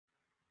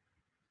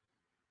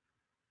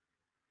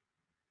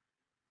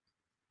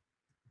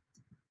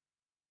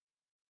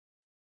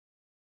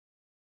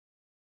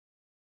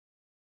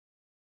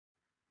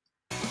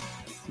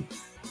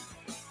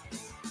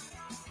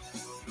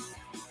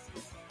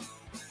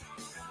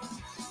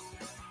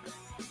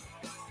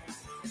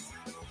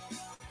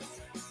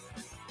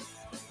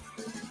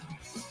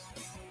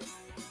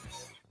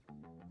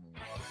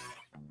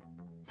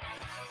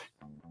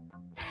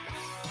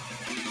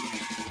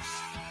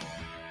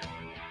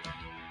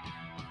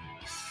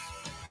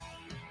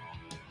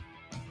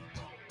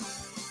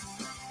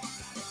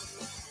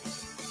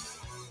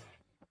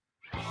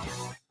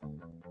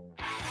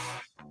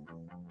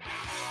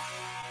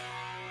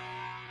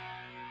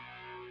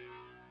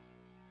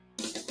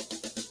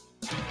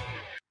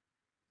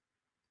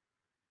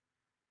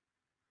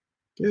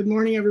Good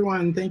morning,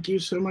 everyone. Thank you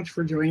so much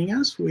for joining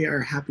us. We are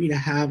happy to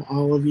have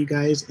all of you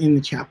guys in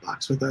the chat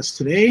box with us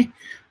today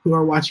who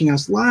are watching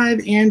us live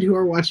and who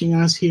are watching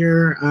us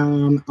here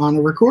on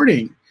a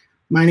recording.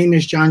 My name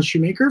is John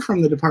Shoemaker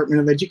from the Department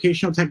of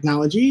Educational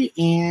Technology,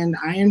 and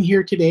I am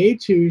here today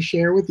to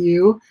share with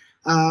you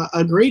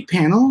a great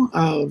panel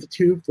of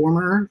two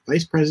former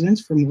vice presidents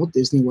from Walt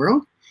Disney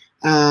World.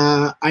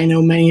 I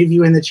know many of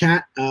you in the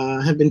chat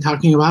have been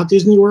talking about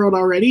Disney World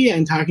already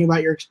and talking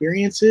about your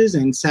experiences,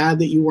 and sad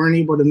that you weren't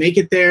able to make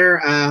it there,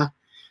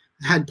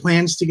 had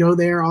plans to go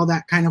there, all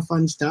that kind of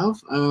fun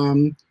stuff.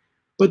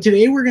 But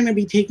today we're going to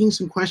be taking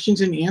some questions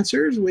and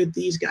answers with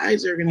these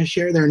guys. They're going to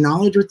share their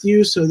knowledge with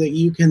you so that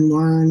you can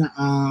learn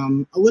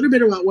a little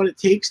bit about what it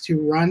takes to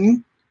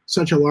run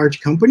such a large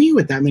company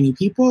with that many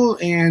people,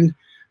 and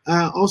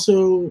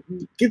also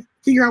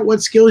figure out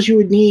what skills you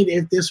would need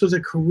if this was a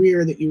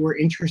career that you were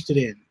interested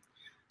in.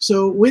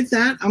 So with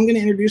that, I'm going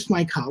to introduce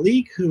my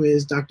colleague, who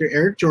is Dr.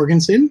 Eric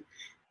Jorgensen.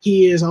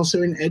 He is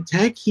also in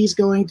EdTech. He's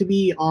going to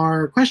be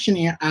our question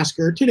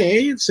asker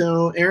today.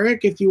 So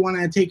Eric, if you want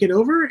to take it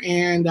over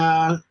and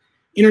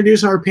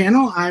introduce our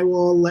panel, I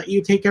will let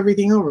you take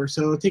everything over.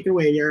 So take it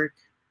away, Eric.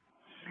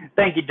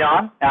 Thank you,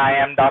 John. I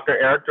am Dr.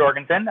 Eric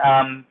Jorgensen.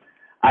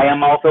 I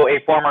am also a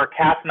former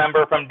cast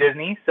member from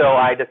Disney, so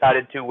I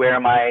decided to wear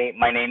my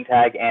name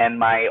tag and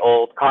my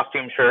old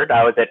costume shirt.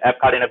 I was at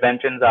Epcot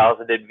Interventions. I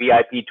also did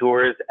VIP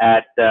tours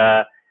at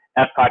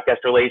Epcot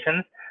Guest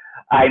Relations.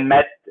 I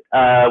met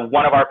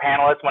one of our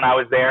panelists when I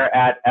was there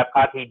at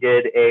Epcot. He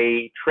did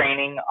a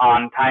training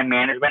on time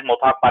management, and we'll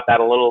talk about that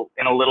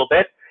in a little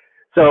bit.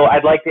 So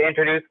I'd like to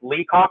introduce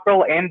Lee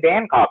Cockerell and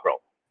Dan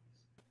Cockerell.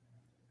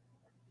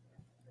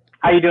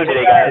 How you doing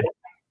today, guys?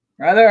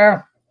 Hi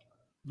there.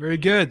 Very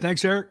good.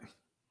 Thanks, Eric.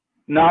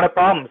 Not a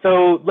problem.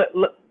 So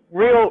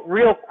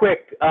real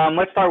quick,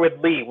 let's start with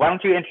Lee. Why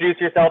don't you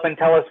introduce yourself and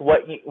tell us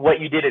what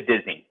you did at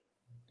Disney?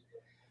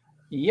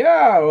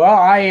 Yeah, well,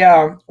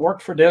 I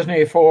worked for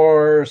Disney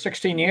for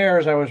 16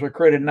 years. I was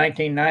recruited in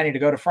 1990 to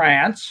go to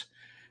France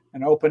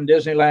and open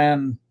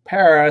Disneyland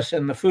Paris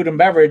in the food and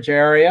beverage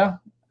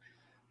area.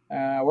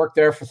 I worked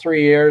there for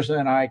 3 years, and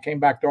then I came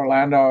back to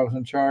Orlando. I was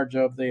in charge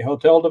of the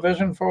hotel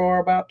division for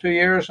about 2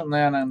 years, and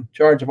then in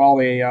charge of all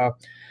the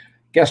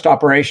guest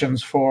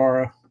operations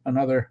for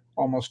another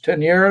almost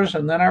 10 years,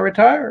 and then I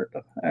retired,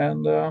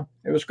 and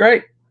it was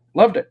great.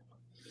 Loved it.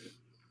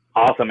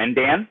 Awesome. And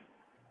Dan?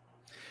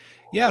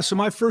 Yeah, so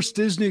my first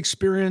Disney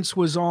experience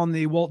was on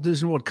the Walt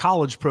Disney World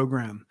College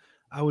program.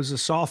 I was a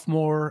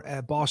sophomore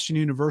at Boston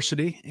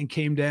University and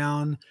came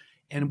down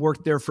and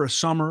worked there for a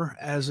summer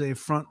as a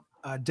front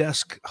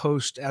desk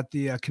host at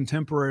the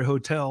Contemporary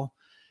Hotel.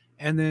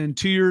 And then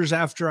 2 years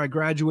after I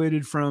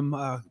graduated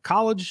from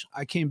college,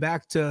 I came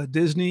back to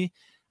Disney,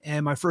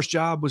 and my first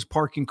job was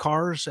parking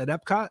cars at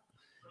Epcot.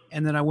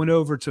 And then I went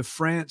over to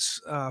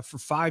France for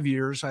 5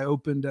 years. I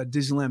opened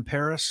Disneyland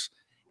Paris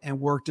and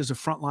worked as a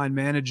frontline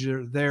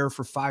manager there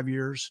for 5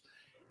 years.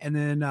 And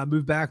then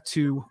moved back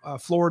to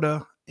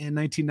Florida in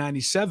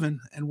 1997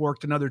 and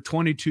worked another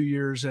 22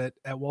 years at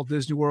Walt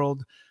Disney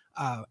World.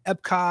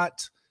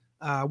 Epcot,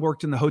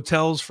 worked in the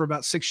hotels for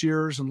about 6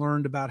 years and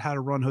learned about how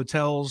to run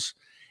hotels,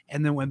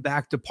 and then went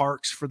back to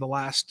parks for the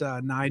last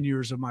 9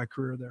 years of my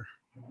career there.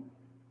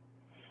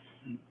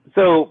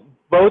 So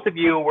both of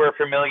you were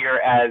familiar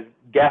as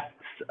guests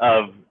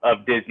of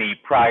Disney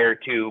prior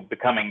to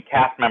becoming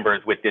cast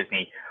members with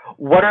Disney.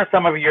 What are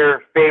some of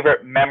your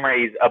favorite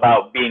memories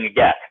about being a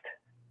guest?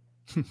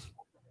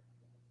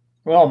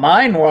 Well,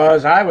 mine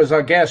was I was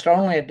a guest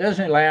only at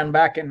Disneyland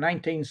back in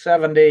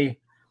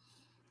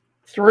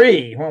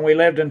 1973 when we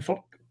lived in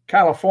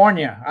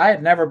California. I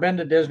had never been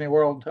to Disney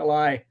World until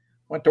I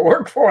went to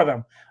work for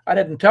them. I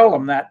didn't tell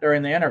them that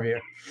during the interview.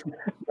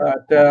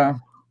 But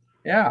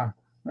yeah.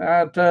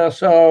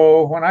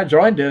 So when I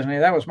joined Disney,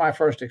 that was my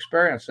first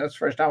experience. That's the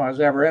first time I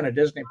was ever in a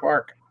Disney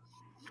park.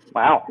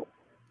 Wow.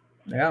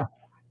 Yeah.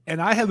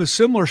 And I have a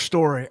similar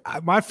story.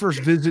 My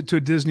first visit to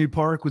a Disney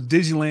park was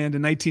Disneyland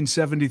in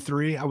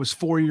 1973. I was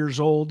 4 years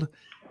old.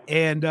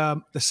 And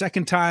the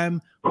second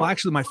time, well,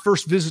 actually my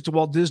first visit to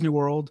Walt Disney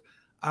World,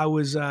 I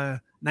was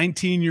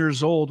 19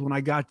 years old when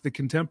I got to the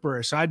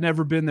Contemporary. So I'd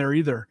never been there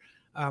either.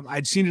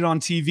 I'd seen it on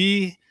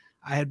TV.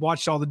 I had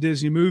watched all the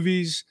Disney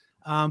movies.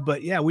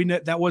 But yeah,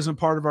 that wasn't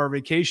part of our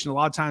vacation. A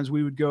lot of times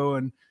we would go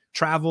and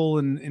travel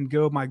and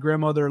go. My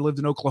grandmother lived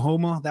in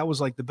Oklahoma. That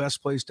was like the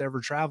best place to ever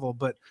travel.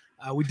 But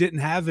we didn't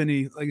have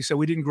any, like I said,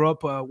 we didn't grow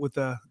up with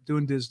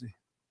doing Disney.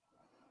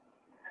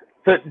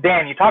 So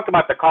Dan, you talked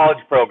about the college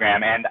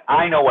program, and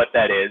I know what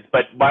that is,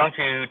 but why don't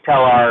you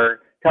tell our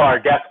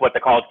guests what the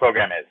college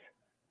program is?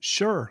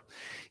 Sure.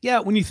 Yeah.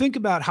 When you think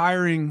about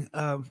hiring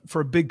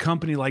for a big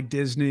company like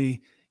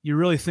Disney, you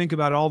really think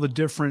about all the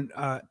different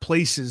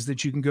places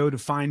that you can go to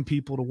find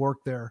people to work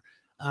there.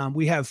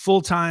 We have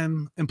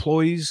full-time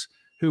employees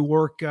who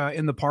work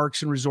in the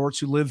parks and resorts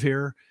who live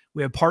here.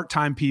 We have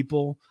part-time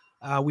people.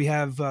 We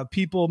have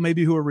people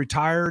maybe who are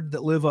retired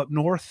that live up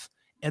north,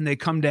 and they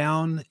come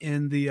down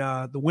in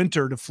the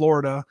winter to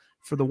Florida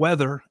for the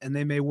weather, and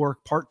they may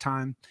work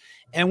part-time.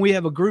 And we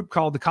have a group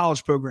called the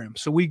college program.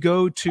 So we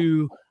go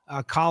to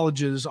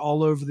colleges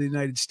all over the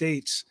United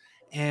States,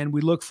 and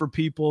we look for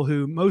people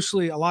who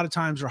mostly, a lot of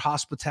times, are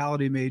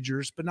hospitality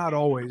majors, but not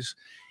always.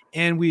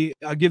 And we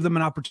give them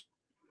an opportunity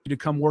to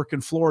come work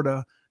in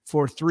Florida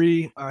for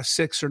 3,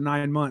 6, or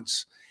 9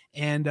 months.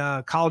 And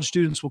college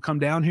students will come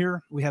down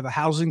here. We have a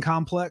housing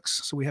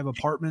complex. So we have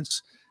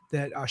apartments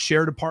that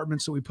shared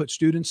apartments that we put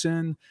students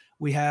in.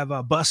 We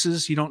have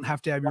buses. You don't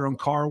have to have your own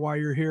car while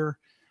you're here.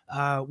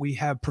 We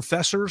have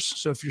professors.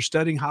 So if you're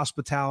studying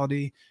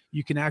hospitality,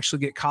 you can actually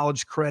get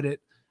college credit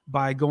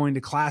by going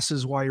to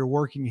classes while you're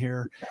working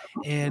here.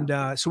 And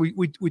so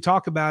we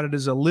talk about it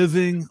as a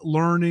living,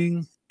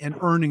 learning, and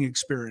earning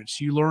experience.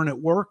 You learn at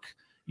work,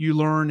 you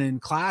learn in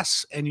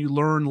class, and you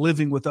learn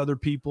living with other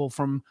people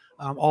from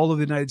all over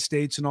the United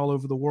States and all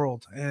over the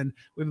world. And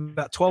we have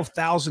about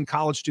 12,000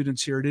 college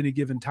students here at any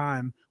given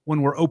time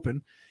when we're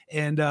open.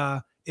 And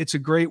it's a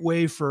great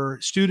way for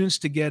students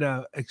to get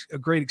a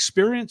great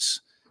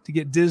experience, to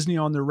get Disney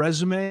on their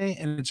resume.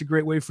 And it's a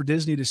great way for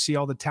Disney to see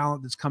all the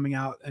talent that's coming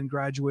out and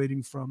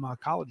graduating from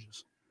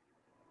colleges.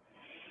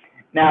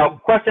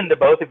 Now, question to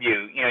both of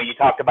you. You know, you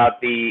talked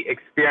about the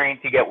experience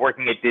you get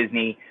working at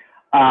Disney.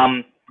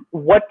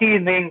 What do you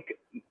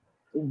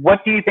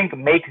think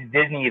makes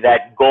Disney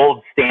that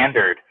gold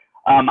standard?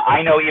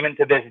 I know even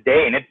to this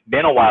day, and it's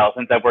been a while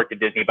since I've worked at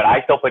Disney, but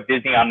I still put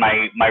Disney on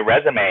my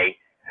resume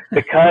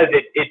because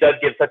it does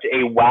give such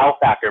a wow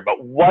factor.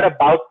 But what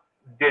about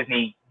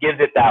Disney gives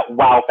it that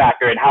wow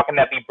factor, and how can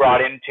that be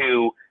brought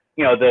into,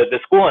 you know, the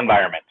school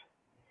environment?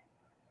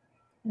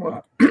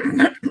 Well,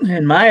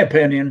 in my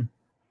opinion,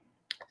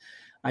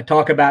 I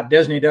talk about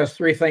Disney does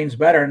 3 things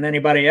better than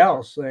anybody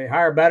else. They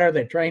hire better,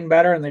 they train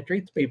better, and they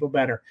treat the people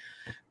better.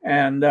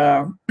 And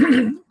of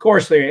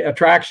course, the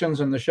attractions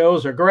and the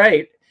shows are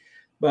great,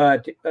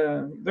 but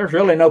there's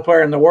really no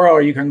player in the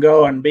world you can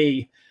go and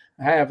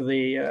have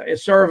the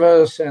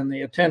service and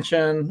the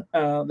attention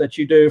that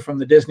you do from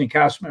the Disney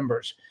cast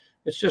members.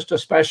 It's just a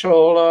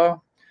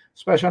special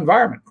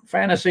environment.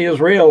 Fantasy is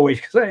real, we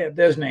say at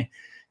Disney,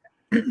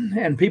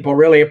 and people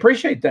really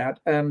appreciate that.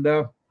 And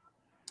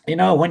you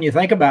know, when you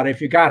think about it,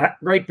 if you got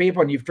great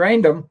people and you've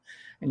trained them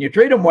and you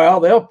treat them well,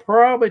 they'll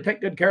probably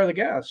take good care of the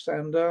guests.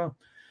 And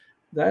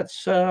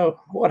that's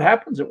what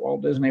happens at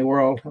Walt Disney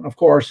World. And of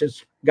course,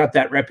 it's got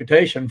that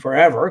reputation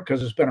forever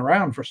because it's been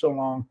around for so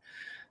long.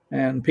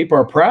 And people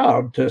are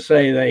proud to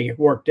say they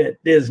worked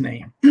at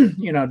Disney.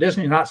 You know,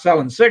 Disney's not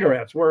selling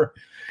cigarettes. We're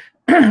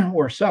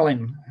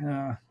selling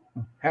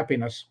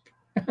happiness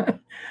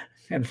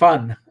and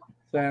fun.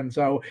 And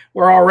so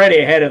we're already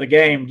ahead of the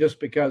game just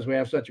because we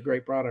have such a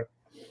great product.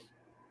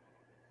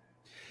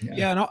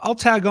 Yeah, and I'll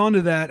tag on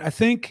to that. I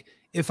think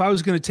if I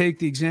was going to take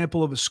the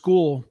example of a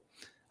school,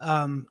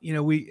 you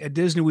know, we at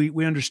Disney,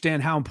 we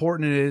understand how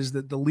important it is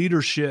that the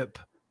leadership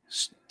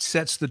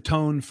sets the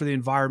tone for the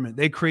environment.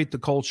 They create the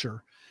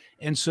culture.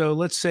 And so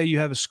let's say you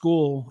have a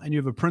school and you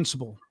have a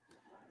principal,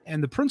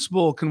 and the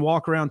principal can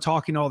walk around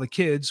talking to all the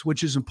kids,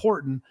 which is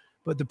important,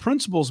 but the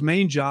principal's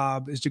main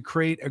job is to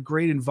create a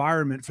great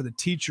environment for the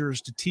teachers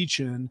to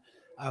teach in,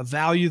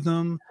 value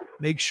them,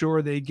 make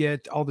sure they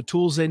get all the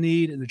tools they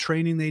need and the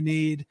training they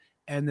need,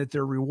 and that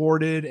they're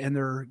rewarded and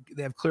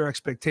they have clear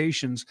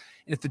expectations.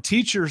 And if the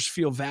teachers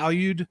feel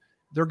valued,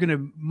 they're going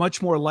to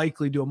much more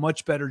likely do a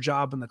much better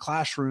job in the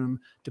classroom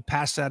to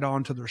pass that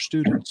on to their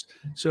students.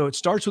 So it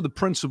starts with the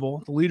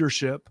principal, the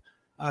leadership.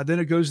 Then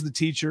it goes to the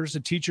teachers. The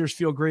teachers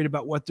feel great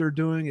about what they're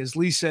doing. As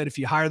Lee said, if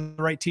you hire the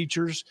right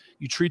teachers,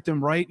 you treat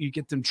them right, you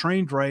get them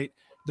trained right,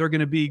 they're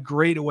going to be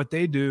great at what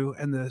they do,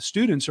 and the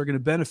students are going to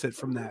benefit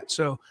from that.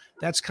 So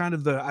that's kind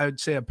of I would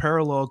say, a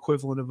parallel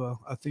equivalent of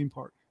a theme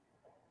park.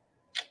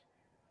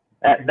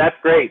 That's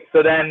great.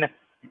 So then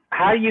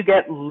how do you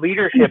get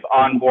leadership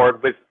on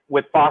board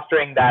with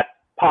fostering that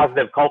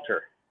positive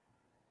culture?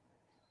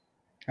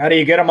 How do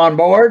you get them on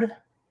board?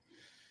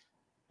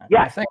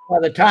 Yeah. I think by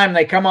the time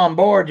they come on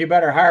board, you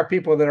better hire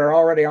people that are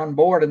already on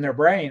board in their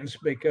brains,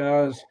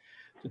 because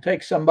to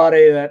take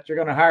somebody that you're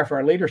going to hire for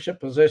a leadership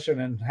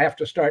position and have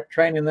to start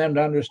training them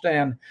to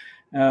understand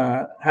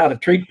how to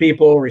treat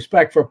people,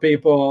 respect for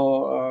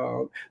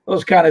people,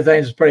 those kind of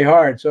things is pretty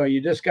hard. So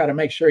you just got to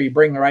make sure you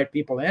bring the right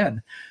people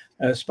in,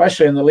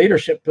 especially in the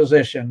leadership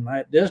position.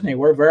 At Disney,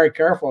 we're very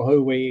careful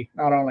who we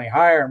not only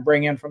hire and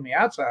bring in from the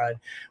outside,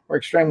 we're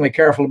extremely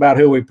careful about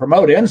who we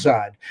promote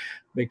inside,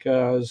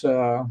 because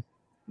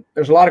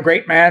there's a lot of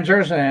great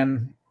managers,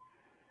 and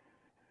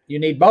you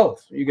need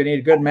both. You need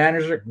a good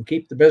manager that can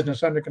keep the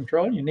business under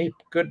control. You need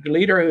a good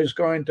leader who's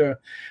going to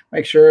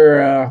make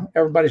sure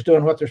everybody's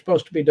doing what they're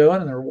supposed to be doing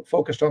and they're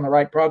focused on the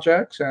right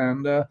projects.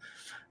 And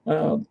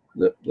the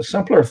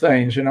simpler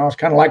things, you know, it's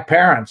kind of like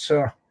parents.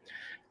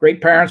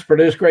 Great parents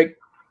produce great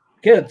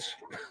kids.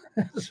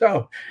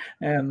 So,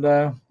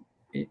 and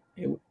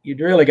you'd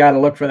really got to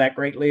look for that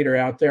great leader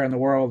out there in the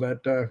world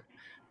that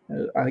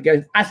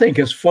I think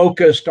is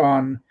focused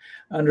on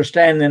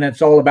understanding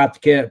it's all about the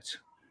kids.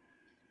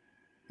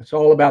 It's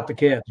all about the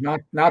kids,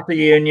 not the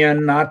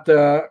union,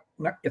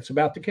 it's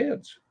about the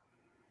kids.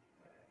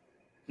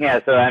 Yeah,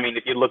 so I mean,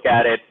 if you look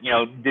at it,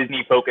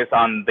 Disney focus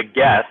on the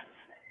guests,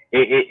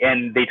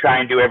 and they try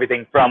and do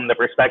everything from the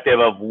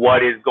perspective of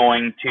what is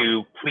going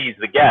to please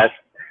the guests.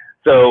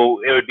 So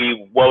it would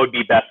be what would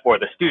be best for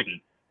the student.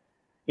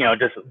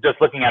 Just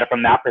looking at it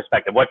from that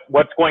perspective,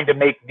 what's going to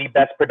make the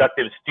best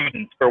productive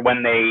students for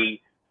when they,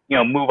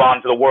 move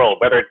on to the world,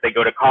 whether it's they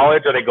go to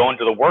college or they go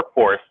into the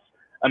workforce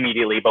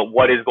immediately, but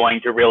what is going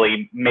to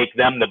really make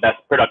them the best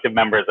productive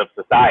members of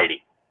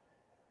society.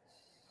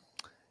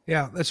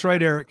 Yeah, that's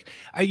right, Eric.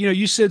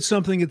 You said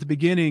something at the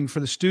beginning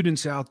for the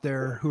students out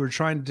there who are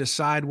trying to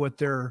decide what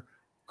their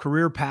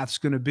career path is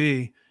going to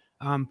be.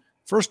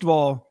 First of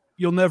all,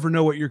 you'll never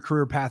know what your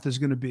career path is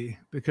going to be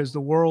because the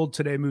world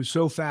today moves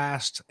so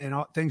fast and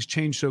things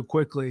change so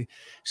quickly.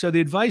 So the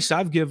advice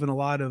I've given a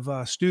lot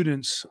of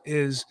students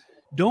is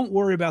don't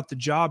worry about the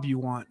job you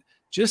want.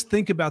 Just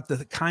think about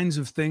the kinds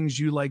of things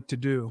you like to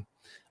do.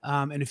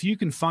 And if you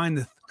can find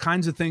the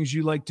kinds of things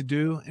you like to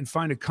do and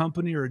find a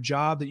company or a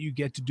job that you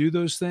get to do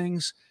those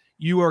things,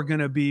 you are going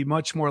to be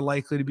much more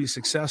likely to be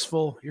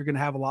successful. You're going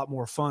to have a lot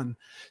more fun.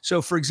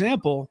 So for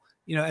example,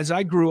 as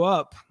I grew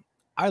up,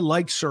 I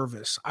liked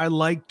service. I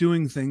liked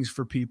doing things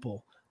for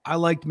people. I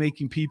liked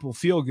making people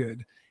feel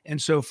good. And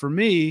so for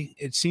me,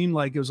 it seemed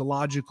like it was a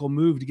logical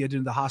move to get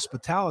into the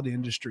hospitality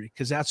industry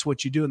because that's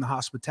what you do in the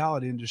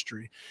hospitality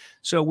industry.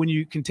 So when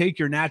you can take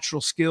your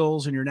natural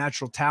skills and your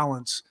natural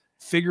talents,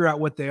 figure out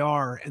what they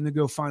are, and then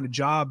go find a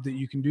job that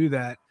you can do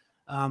that.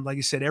 Like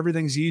I said,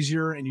 everything's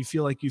easier and you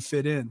feel like you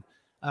fit in.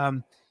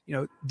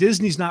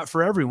 Disney's not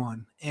for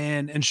everyone,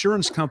 and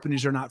insurance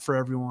companies are not for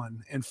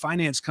everyone, and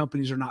finance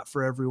companies are not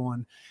for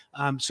everyone.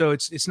 So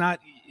it's not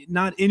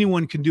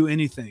anyone can do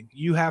anything.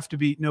 You have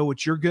to know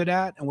what you're good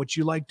at and what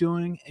you like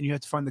doing, and you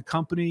have to find the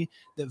company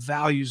that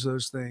values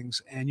those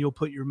things, and you'll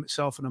put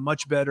yourself in a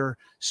much better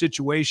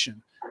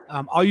situation.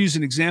 I'll use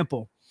an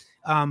example.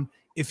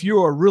 If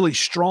you are really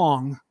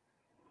strong,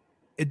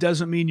 it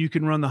doesn't mean you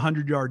can run the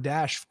 100-yard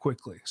dash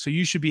quickly. So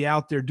you should be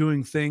out there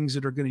doing things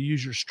that are going to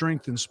use your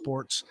strength in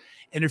sports.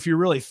 And if you're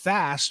really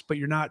fast, but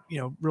you're not,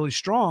 really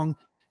strong,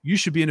 you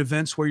should be in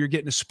events where you're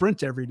getting a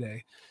sprint every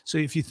day. So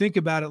if you think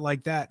about it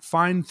like that,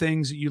 find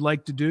things that you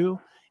like to do.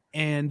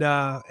 And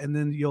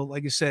then you'll,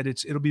 like I said,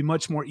 it'll be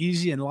much more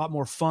easy and a lot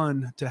more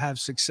fun to have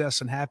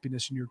success and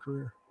happiness in your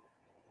career.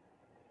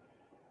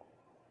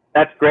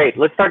 That's great.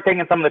 Let's start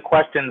taking some of the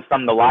questions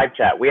from the live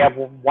chat. We have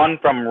one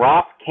from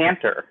Ross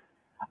Cantor.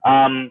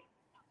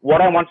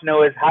 What I want to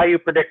know is how you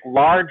predict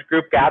large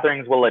group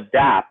gatherings will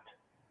adapt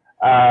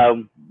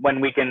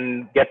when we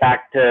can get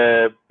back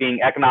to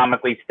being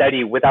economically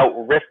steady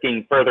without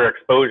risking further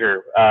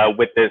exposure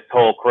with this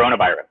whole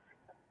coronavirus.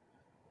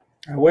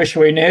 I wish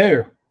we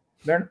knew.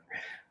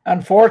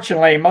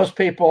 Unfortunately, most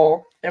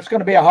people, it's going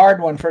to be a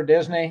hard one for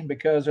Disney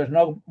because there's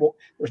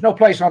no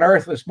place on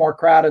earth that's more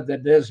crowded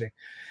than Disney.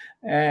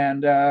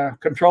 And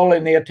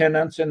controlling the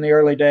attendance in the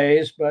early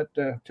days, but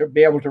to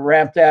be able to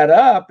ramp that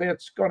up,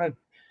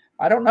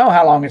 I don't know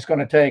how long it's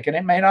going to take, and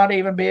it may not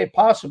even be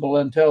possible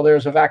until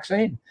there's a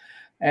vaccine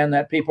and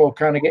that people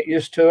kind of get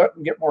used to it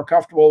and get more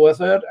comfortable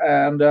with it.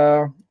 And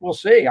we'll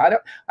see.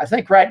 I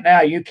think right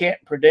now you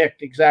can't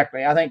predict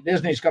exactly. I think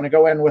Disney's going to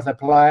go in with a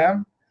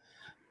plan,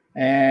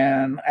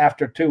 and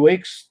after 2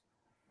 weeks,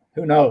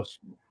 who knows?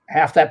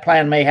 Half that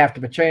plan may have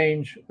to be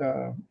changed.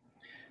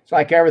 It's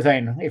like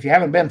everything. If you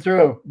haven't been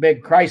through a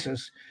big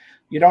crisis,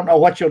 you don't know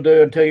what you'll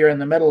do until you're in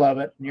the middle of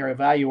it and you're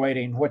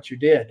evaluating what you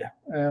did.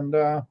 And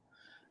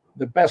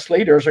the best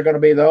leaders are going to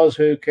be those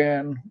who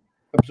can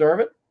observe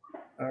it,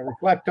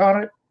 reflect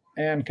on it,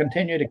 and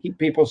continue to keep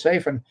people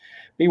safe and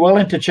be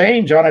willing to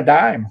change on a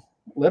dime.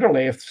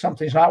 Literally, if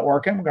something's not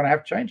working, we're going to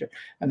have to change it.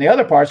 And the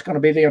other part's going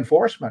to be the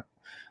enforcement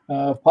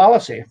of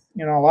policy.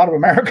 A lot of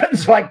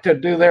Americans like to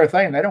do their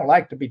thing. They don't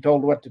like to be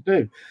told what to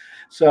do.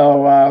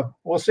 So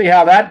we'll see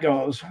how that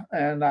goes.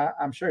 And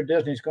I'm sure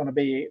Disney's going to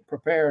be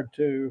prepared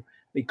to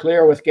be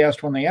clear with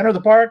guests when they enter the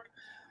park,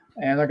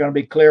 and they're going to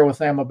be clear with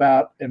them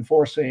about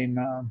enforcing.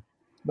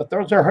 But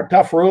those are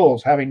tough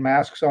rules, having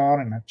masks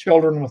on and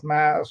children with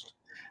masks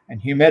and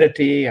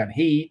humidity and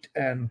heat.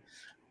 And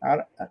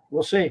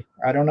we'll see.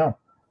 I don't know.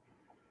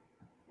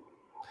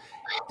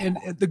 And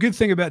the good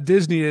thing about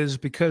Disney is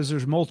because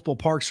there's multiple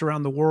parks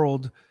around the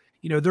world,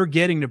 they're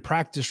getting to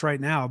practice right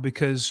now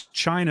because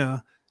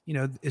China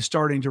is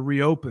starting to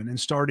reopen and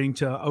starting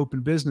to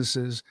open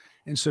businesses.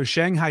 And so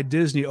Shanghai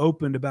Disney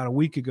opened about a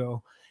week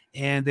ago,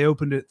 and they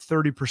opened at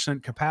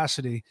 30%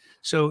 capacity.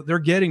 So they're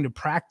getting to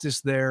practice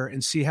there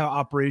and see how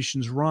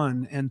operations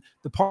run. And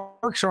the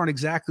parks aren't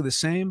exactly the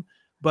same,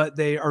 but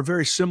they are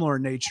very similar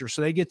in nature.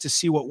 So they get to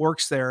see what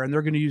works there, and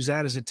they're going to use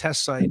that as a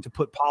test site to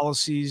put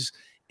policies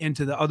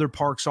into the other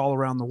parks all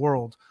around the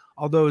world.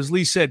 Although, as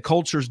Lee said,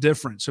 culture is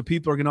different. So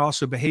people are going to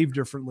also behave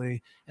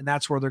differently. And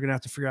that's where they're going to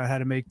have to figure out how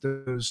to make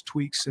those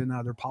tweaks in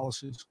their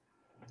policies.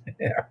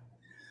 Yeah,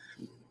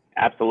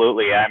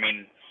 absolutely. I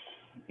mean,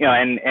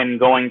 and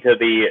going to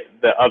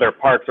the other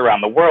parks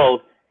around the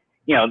world,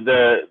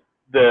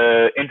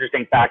 the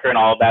interesting factor in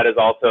all of that is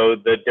also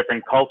the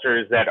different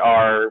cultures that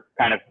are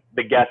kind of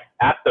the guests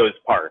at those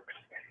parks.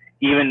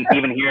 even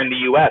here in the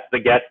U.S., the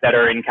guests that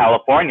are in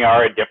California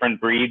are a different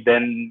breed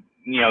than,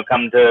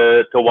 come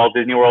to Walt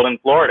Disney World in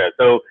Florida.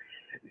 So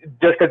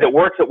just because it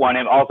works at one,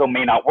 it also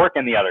may not work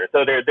in the other.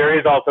 So there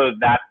is also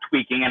that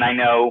tweaking. And I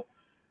know,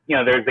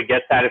 there's the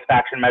guest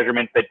satisfaction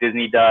measurements that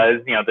Disney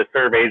does, the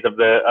surveys of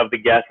the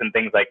guests and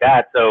things like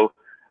that. So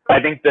I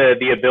think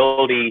the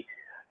ability,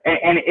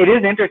 and it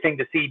is interesting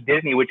to see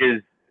Disney, which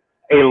is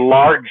a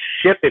large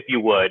ship, if you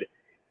would,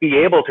 be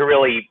able to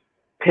really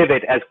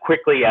pivot as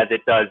quickly as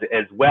it does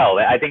as well.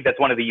 I think that's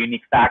one of the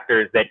unique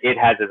factors that it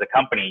has as a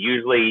company.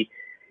 Usually,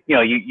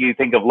 you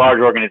think of large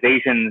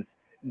organizations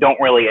don't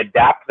really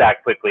adapt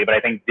that quickly, but I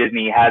think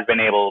Disney has been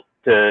able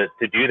to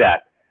do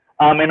that.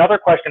 Another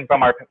question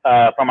from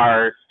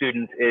our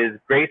students is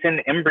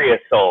Grayson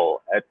Imbriasol.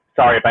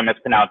 Sorry if I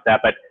mispronounced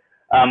that, but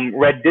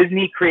read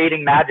Disney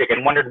Creating Magic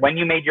and wondered when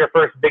you made your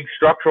first big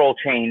structural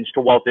change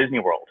to Walt Disney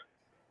World.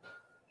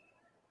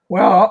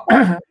 Well,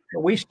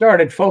 we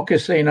started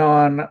focusing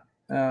on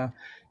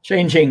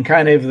changing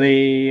kind of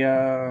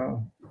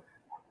the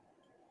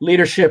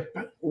leadership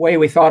way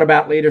we thought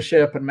about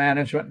leadership and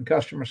management and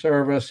customer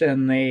service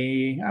in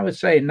I would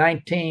say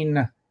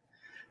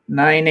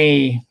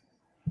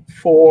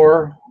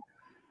 1994.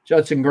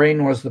 Judson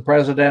Green was the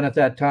president at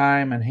that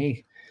time, and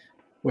he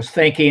was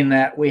thinking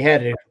that we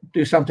had to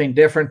do something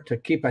different to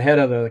keep ahead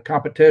of the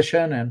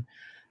competition. And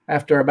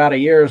after about a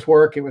year's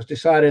work, it was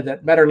decided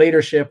that better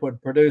leadership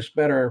would produce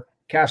better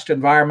cast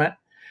environment,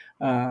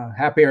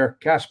 happier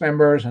cast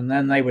members, and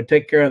then they would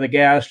take care of the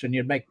guest, and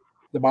you'd make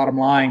the bottom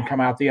line come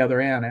out the other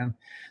end. And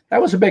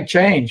that was a big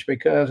change,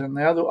 because in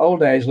the old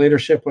days,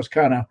 leadership was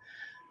kind of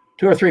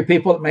 2 or 3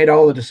 people that made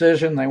all the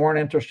decision. They weren't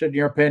interested in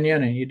your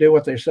opinion, and you do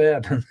what they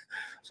said.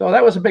 So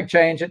that was a big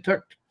change. It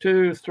took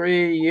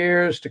 2-3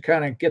 years to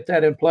kind of get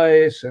that in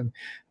place, and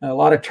a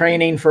lot of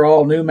training for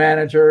all new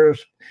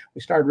managers.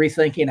 We started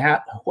rethinking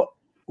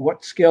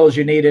what skills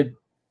you needed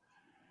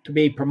to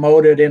be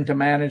promoted into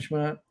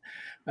management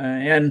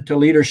and to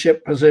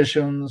leadership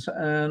positions.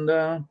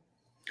 And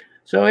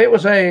so it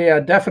was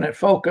a definite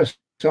focus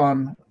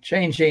on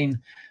changing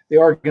the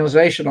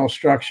organizational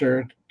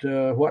structure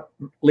to what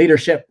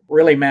leadership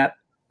really meant.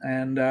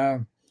 And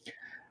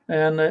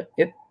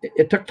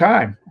it took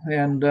time,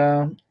 and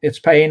it's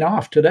paying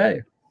off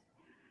today.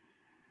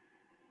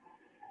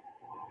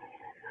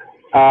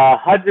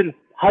 Hudson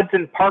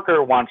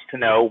Parker wants to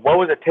know, what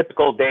was a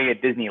typical day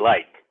at Disney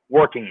like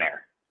working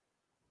there?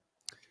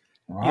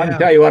 Well, I can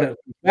tell you what,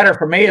 it's better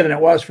for me than it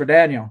was for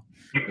Daniel.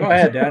 Go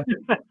ahead, Dan.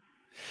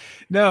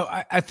 No,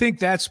 I think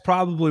that's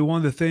probably one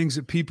of the things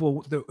that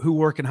people who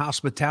work in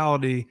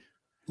hospitality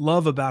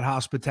love about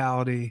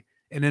hospitality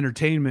and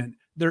entertainment.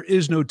 There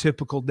is no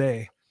typical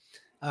day.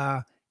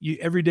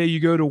 Every day you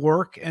go to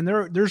work, and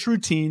there's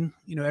routine.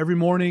 Every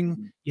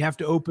morning you have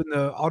to open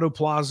the Auto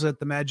Plaza at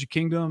the Magic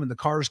Kingdom, and the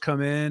cars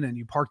come in, and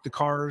you park the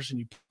cars, and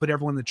you put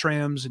everyone in the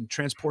trams and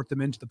transport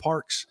them into the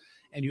parks,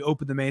 and you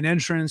open the main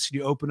entrance, and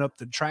you open up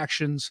the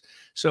attractions.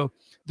 So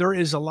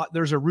there's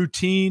a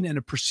routine and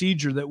a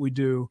procedure that we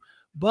do.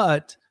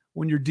 But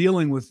when you're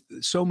dealing with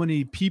so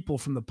many people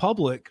from the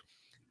public,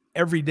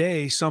 every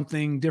day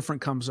something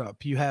different comes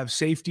up. You have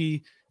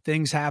safety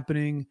things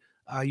happening.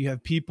 You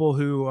have people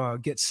who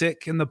get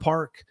sick in the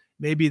park.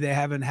 Maybe they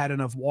haven't had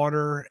enough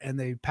water and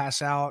they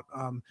pass out.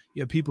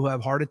 You have people who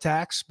have heart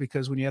attacks,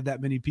 because when you have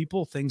that many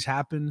people, things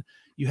happen.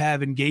 You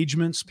have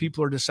engagements.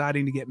 People are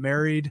deciding to get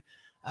married.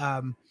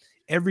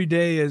 Every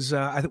day is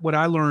what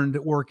I learned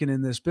working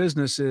in this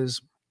business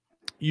is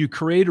you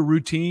create a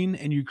routine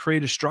and you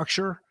create a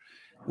structure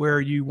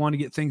where you want to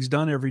get things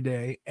done every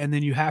day. And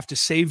then you have to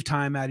save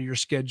time out of your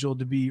schedule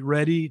to be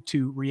ready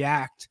to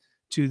react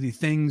to the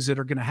things that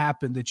are going to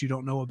happen that you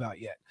don't know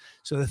about yet.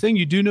 So the thing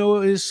you do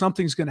know is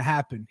something's going to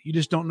happen. You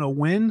just don't know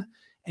when,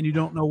 and you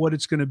don't know what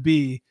it's going to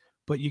be,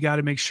 but you got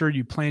to make sure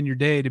you plan your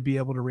day to be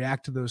able to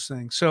react to those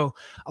things. So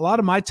a lot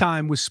of my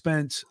time was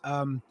spent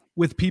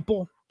with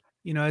people.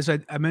 As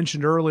I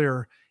mentioned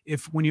earlier,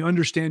 when you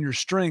understand your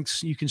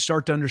strengths, you can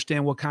start to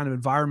understand what kind of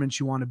environments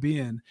you want to be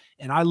in.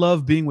 And I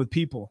love being with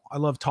people. I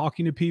love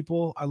talking to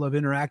people. I love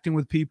interacting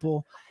with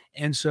people.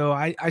 And so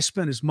I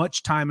spent as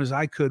much time as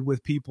I could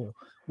with people,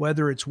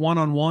 whether it's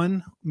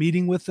one-on-one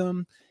meeting with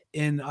them,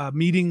 in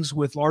meetings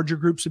with larger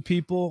groups of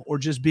people, or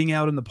just being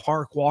out in the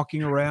park,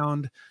 walking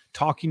around,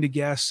 talking to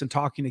guests and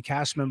talking to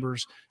cast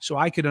members, so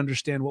I could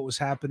understand what was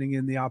happening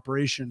in the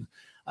operation.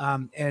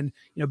 And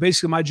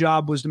basically my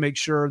job was to make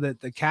sure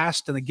that the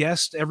cast and the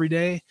guests every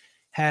day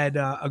had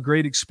a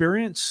great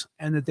experience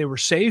and that they were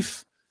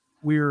safe.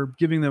 We were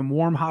giving them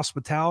warm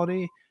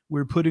hospitality. We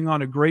were putting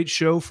on a great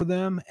show for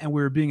them, and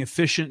we were being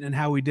efficient in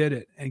how we did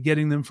it and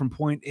getting them from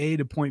point A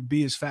to point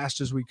B as fast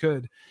as we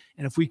could.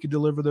 And if we could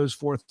deliver those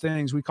 4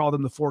 things, we call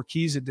them the 4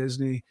 keys at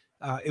Disney,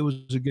 it was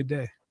a good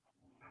day.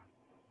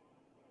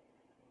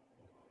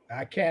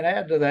 I can't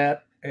add to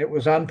that. It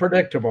was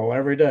unpredictable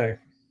every day.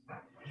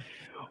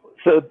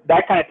 So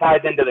that kind of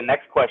ties into the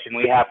next question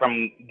we have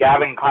from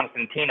Gavin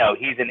Constantino.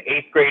 He's an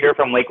 8th grader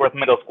from Lake Worth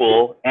Middle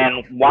School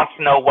and wants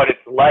to know what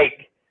it's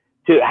like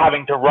to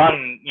having to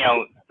run,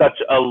 such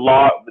a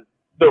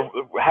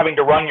having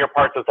to run your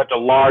parts of such a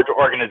large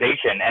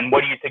organization? And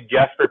what do you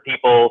suggest for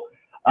people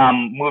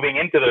moving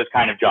into those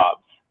kind of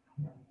jobs?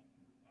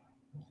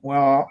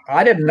 Well,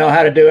 I didn't know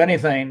how to do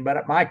anything,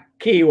 but my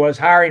key was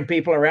hiring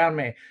people around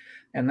me.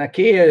 And the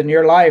key in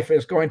your life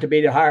is going to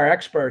be to hire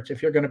experts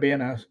if you're going to be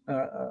in a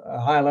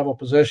high-level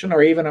position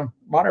or even a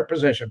moderate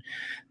position.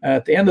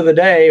 At the end of the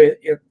day,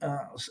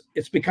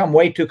 it's become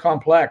way too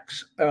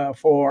complex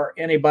for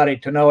anybody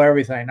to know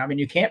everything. I mean,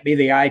 you can't be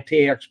the IT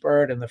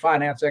expert and the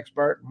finance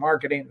expert,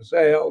 marketing, the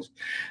sales,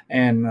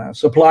 and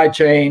supply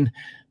chain.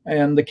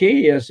 And the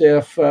key is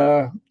if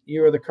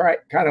you're the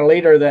kind of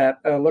leader that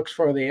looks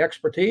for the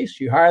expertise,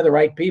 you hire the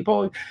right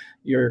people,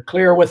 you're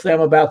clear with them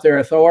about their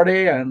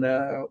authority and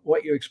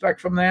what you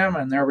expect from them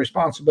and their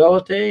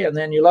responsibility, and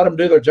then you let them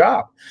do their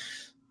job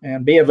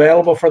and be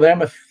available for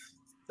them if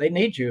they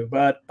need you.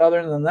 But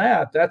other than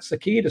that, that's the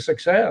key to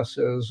success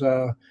is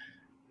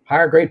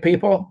hire great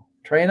people,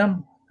 train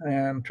them,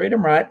 and treat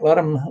them right. Let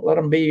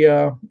them be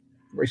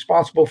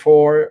responsible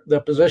for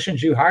the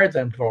positions you hired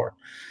them for.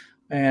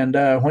 And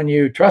when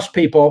you trust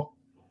people,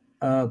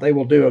 they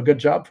will do a good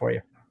job for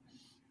you.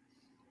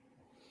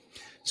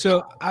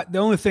 So the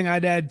only thing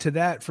I'd add to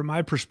that from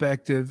my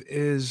perspective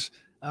is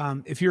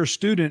if you're a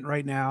student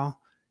right now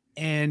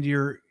and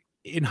you're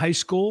in high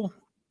school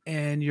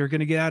and you're going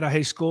to get out of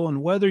high school,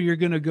 and whether you're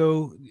going to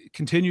go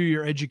continue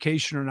your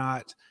education or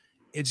not,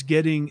 it's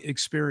getting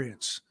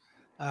experience.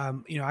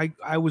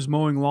 I was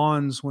mowing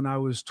lawns when I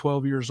was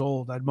 12 years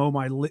old. I'd mow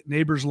my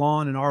neighbor's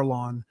lawn and our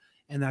lawn,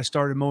 and I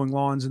started mowing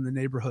lawns in the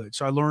neighborhood.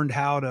 So I learned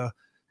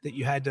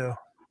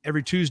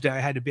every Tuesday I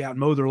had to be out and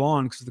mow their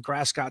lawn because the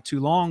grass got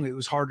too long. It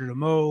was harder to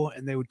mow,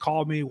 and they would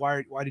call me,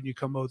 why didn't you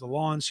come mow the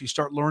lawn? So you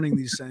start learning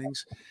these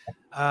things.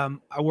 I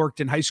worked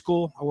in high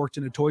school. I worked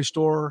in a toy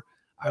store.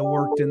 I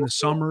worked in the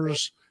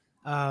summers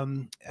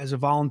as a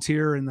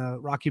volunteer in the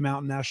Rocky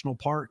Mountain National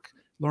Park,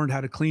 learned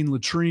how to clean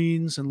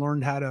latrines and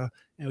learned how to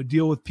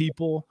deal with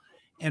people.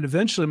 And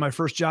eventually my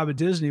first job at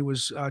Disney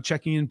was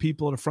checking in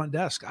people at a front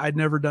desk. I'd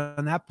never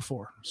done that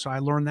before. So I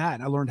learned that,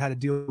 and I learned how to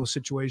deal with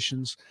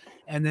situations.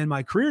 And then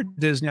my career at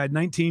Disney, I had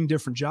 19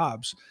 different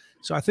jobs.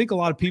 So I think a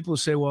lot of people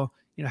say, well,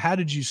 how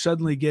did you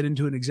suddenly get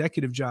into an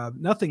executive job?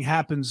 Nothing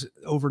happens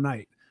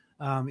overnight.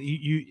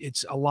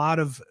 It's a lot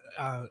of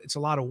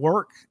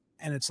work,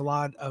 and it's a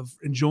lot of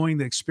enjoying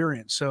the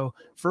experience. So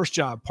first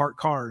job, park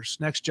cars.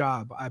 Next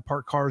job, I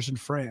parked cars in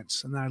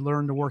France, and then I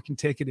learned to work in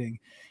ticketing.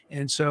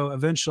 And so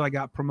eventually I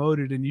got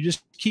promoted, and you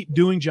just keep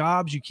doing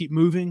jobs, you keep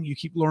moving, you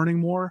keep learning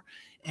more.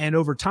 And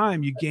over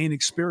time you gain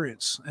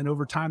experience, and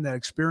over time that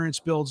experience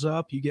builds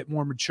up, you get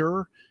more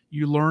mature,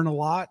 you learn a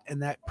lot,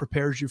 and that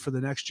prepares you for the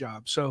next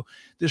job. So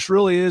this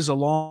really is a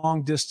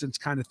long distance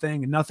kind of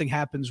thing, and nothing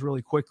happens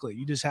really quickly.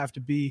 You just have to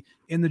be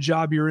in the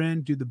job you're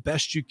in, do the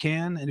best you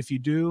can. And if you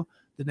do,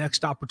 the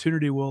next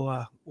opportunity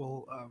will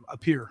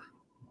appear.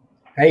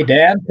 Hey,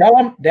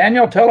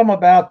 Daniel, tell them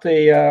about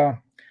the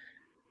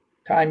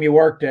time you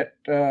worked at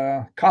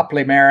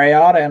Copley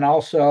Marriott and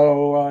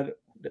also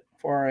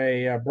for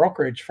a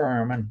brokerage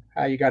firm, and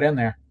how you got in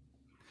there.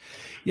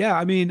 Yeah,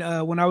 I mean,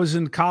 when I was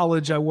in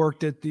college, I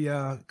worked at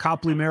the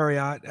Copley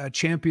Marriott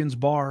Champions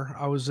Bar.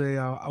 I was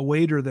a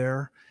waiter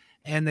there,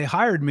 and they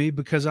hired me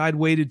because I'd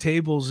waited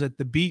tables at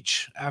the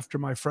beach after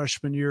my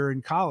freshman year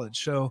in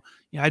college. So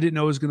I didn't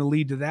know it was going to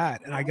lead to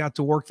that. And I got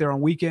to work there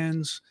on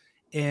weekends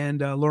and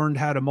learned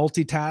how to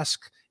multitask.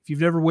 If you've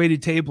never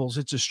waited tables,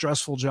 it's a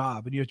stressful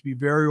job, and you have to be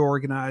very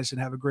organized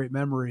and have a great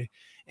memory.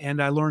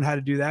 And I learned how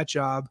to do that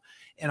job,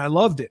 and I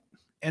loved it.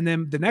 And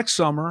then the next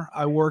summer,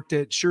 I worked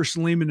at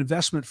Shearson Lehman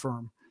Investment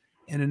Firm,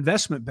 an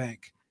investment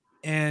bank.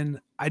 And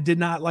I did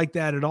not like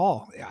that at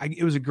all.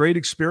 It was a great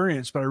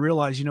experience, but I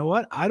realized, you know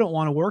what? I don't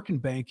want to work in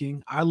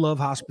banking. I love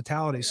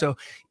hospitality. So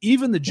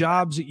even the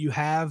jobs that you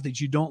have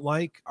that you don't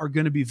like are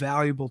going to be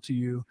valuable to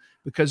you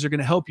because they're going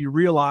to help you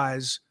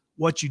realize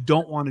what you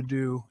don't want to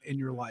do in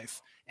your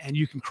life. And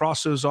you can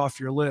cross those off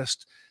your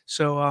list.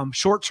 So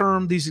short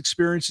term, these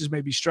experiences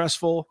may be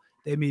stressful.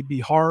 They may be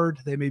hard.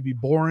 They may be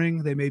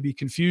boring. They may be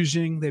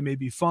confusing. They may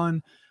be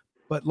fun.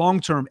 But long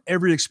term,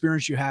 every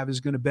experience you have is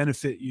going to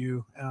benefit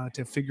you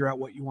to figure out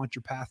what you want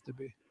your path to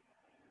be.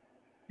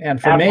 And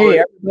for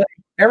me,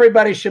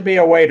 everybody should be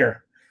a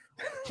waiter.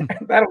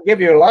 That'll give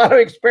you a lot of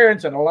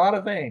experience in a lot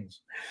of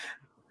things.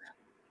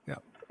 Yeah.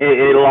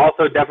 It'll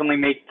also definitely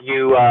make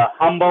you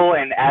humble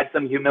and add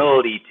some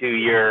humility to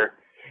your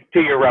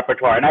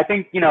repertoire. And I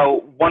think,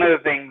 one of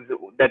the things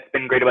that's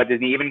been great about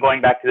Disney, even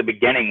going back to the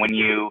beginning,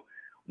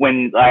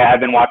 when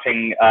I've been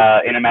watching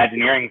an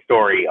Imagineering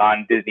story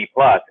on Disney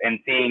Plus and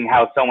seeing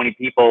how so many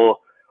people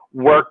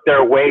work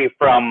their way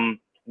from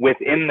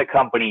within the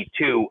company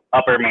to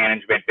upper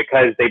management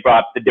because they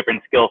brought the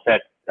different skill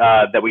sets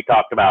that we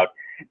talked about.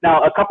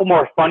 Now, a couple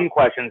more fun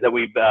questions that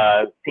we've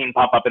seen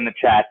pop up in the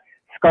chat.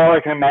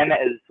 Scarlett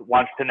Jimenez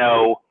wants to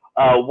know,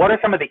 what are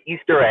some of the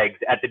Easter eggs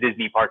at the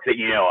Disney parks that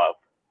you know of?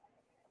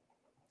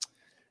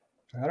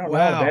 I don't know,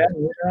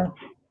 Dad.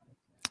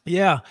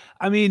 Yeah.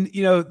 I mean,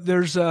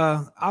 there's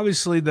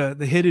obviously the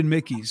hidden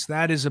Mickeys.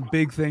 That is a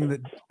big thing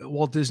that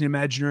Walt Disney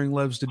Imagineering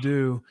loves to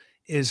do,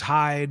 is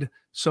hide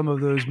some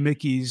of those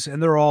Mickeys,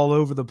 and they're all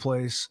over the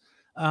place.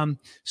 Some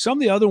of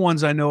the other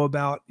ones I know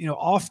about,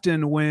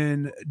 often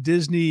when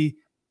Disney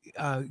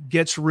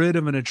gets rid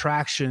of an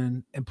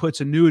attraction and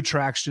puts a new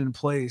attraction in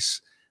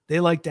place, they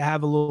like to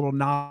have a little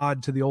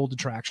nod to the old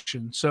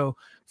attraction. So,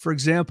 for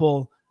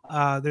example,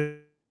 there's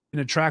an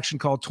attraction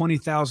called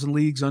 20,000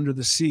 Leagues Under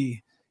the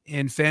Sea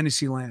in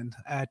Fantasyland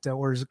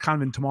or is it kind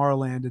of in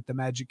Tomorrowland at the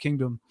Magic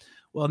Kingdom.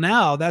 Well,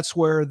 now that's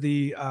where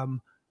the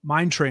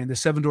mine train, the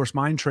Seven Dwarfs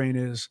mine train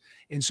is.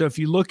 And so if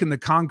you look in the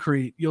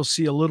concrete, you'll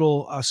see a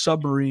little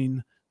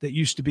submarine that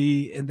used to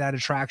be in that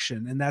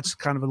attraction. And that's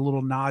kind of a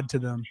little nod to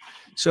them.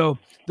 So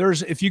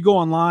if you go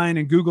online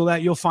and Google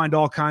that, you'll find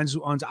all kinds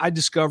of ones. I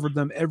discovered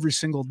them every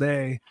single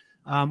day,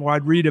 or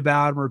I'd read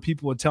about them or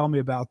people would tell me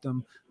about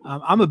them.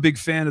 I'm a big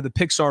fan of the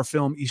Pixar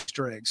film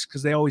Easter eggs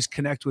because they always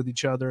connect with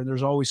each other. And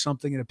there's always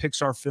something in a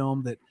Pixar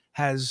film that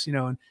has,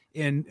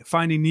 in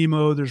Finding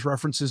Nemo, there's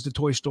references to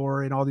Toy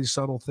Story and all these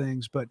subtle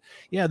things. But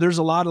yeah, there's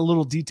a lot of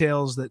little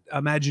details that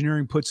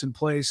Imagineering puts in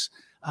place.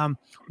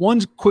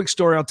 One quick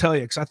story I'll tell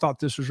you, because I thought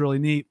this was really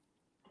neat.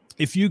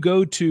 If you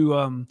go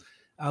to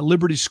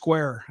Liberty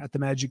Square at the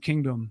Magic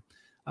Kingdom,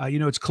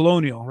 it's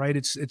colonial, right?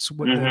 It's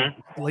what the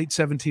late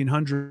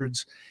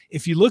 1700s.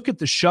 If you look at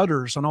the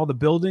shutters on all the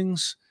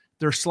buildings,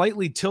 they're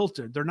slightly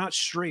tilted. They're not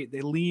straight.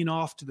 They lean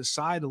off to the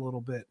side a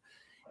little bit.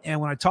 And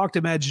when I talked to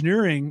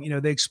Imagineering,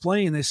 they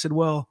explained, they said,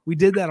 well, we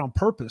did that on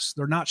purpose.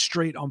 They're not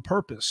straight on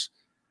purpose.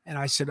 And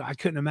I said, I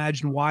couldn't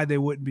imagine why they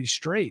wouldn't be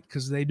straight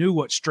because they knew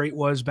what straight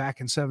was back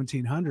in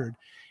 1700. And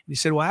he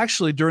said, well,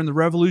 actually, during the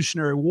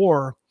Revolutionary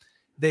War,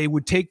 they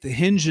would take the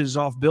hinges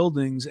off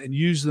buildings and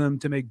use them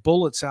to make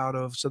bullets out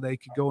of so they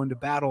could go into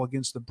battle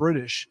against the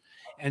British.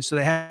 And so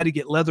they had to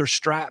get leather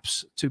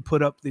straps to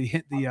put up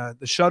the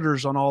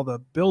shutters on all the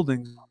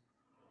buildings,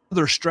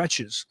 other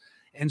stretches.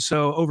 And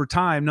so over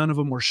time, none of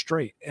them were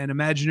straight. And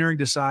Imagineering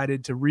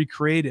decided to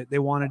recreate it. They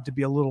wanted to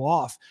be a little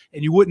off.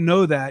 And you wouldn't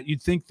know that.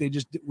 You'd think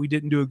we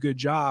didn't do a good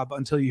job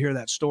until you hear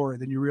that story.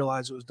 Then you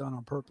realize it was done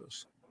on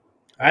purpose.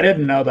 I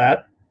didn't know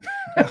that.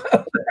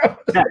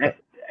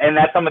 And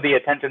that's some of the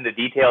attention to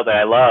detail that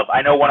I love.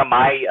 I know one of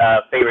my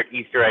favorite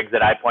Easter eggs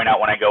that I point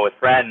out when I go with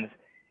friends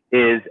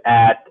is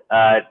at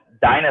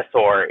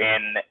Dinosaur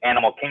in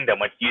Animal Kingdom,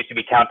 which used to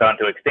be countdown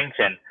to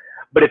extinction.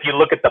 But if you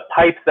look at the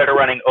pipes that are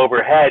running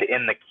overhead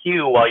in the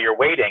queue while you're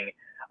waiting,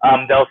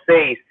 they'll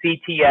say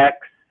CTX,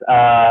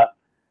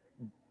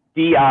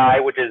 DI,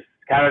 which is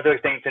Countdown to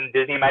Extinction,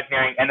 Disney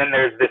Imagineering, and then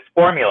there's this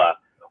formula.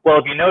 Well,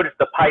 if you notice,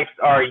 the pipes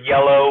are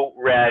yellow,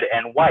 red,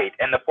 and white,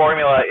 and the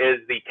formula is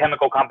the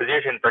chemical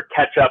composition for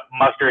ketchup,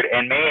 mustard,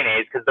 and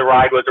mayonnaise because the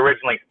ride was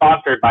originally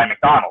sponsored by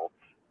McDonald's.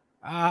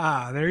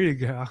 Ah, there you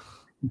go.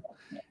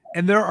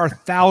 And there are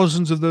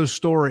thousands of those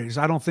stories.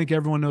 I don't think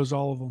everyone knows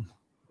all of them.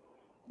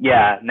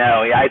 Yeah,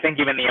 no, I think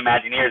even the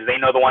Imagineers, they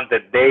know the ones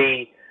that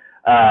they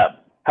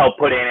helped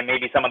put in, and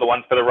maybe some of the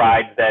ones for the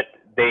rides that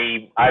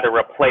they either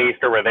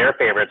replaced or were their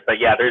favorites. But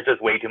yeah, there's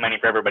just way too many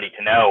for everybody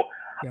to know.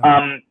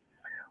 Yeah.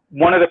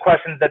 One of the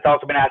questions that's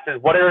also been asked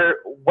is,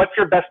 what's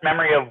your best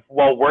memory of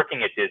while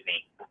working at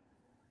Disney?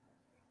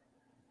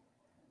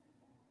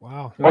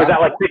 Wow. Or is that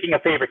like picking a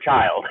favorite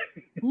child?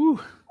 Ooh.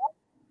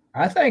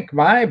 I think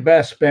my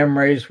best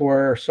memories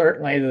were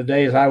certainly the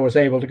days I was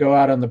able to go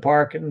out in the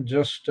park and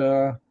just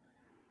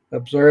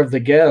observe the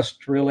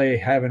guests really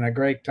having a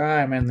great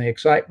time and the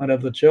excitement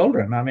of the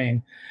children. I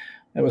mean,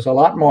 it was a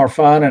lot more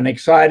fun and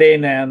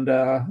exciting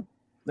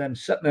than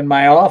sitting in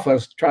my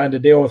office trying to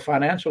deal with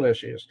financial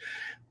issues.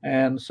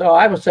 And so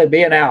I would say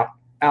being out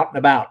and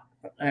about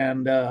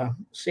and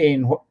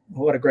seeing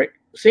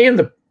seeing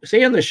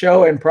the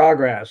show in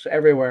progress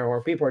everywhere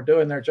where people are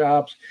doing their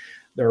jobs,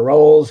 their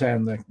roles,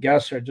 and the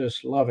guests are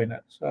just loving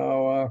it.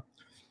 So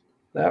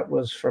that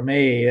was for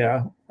me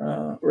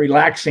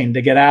relaxing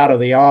to get out of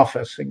the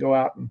office and go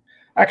out. And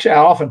actually, I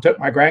often took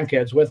my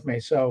grandkids with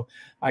me so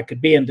I could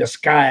be in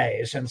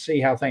disguise and see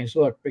how things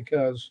look,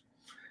 because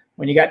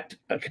when you got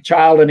a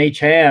child in each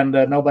hand,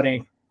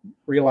 nobody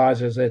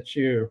realizes it's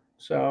you.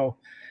 So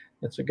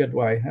it's a good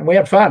way. And we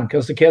had fun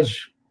because the kids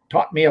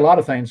taught me a lot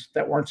of things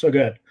that weren't so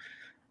good.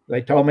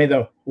 They told me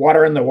the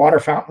water in the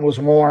water fountain was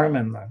warm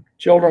and the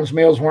children's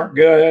meals weren't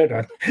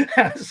good.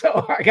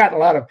 So I got a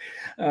lot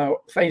of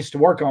things to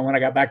work on when I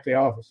got back to the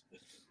office.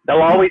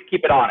 They'll always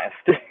keep it honest.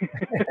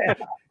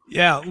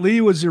 Yeah, Lee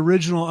was the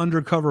original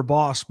undercover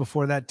boss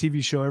before that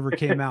TV show ever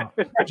came out.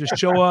 Just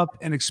show up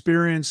and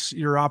experience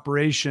your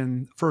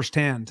operation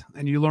firsthand,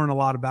 and you learn a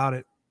lot about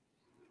it.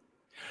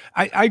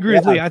 I agree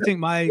with Lee. I think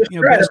my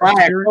best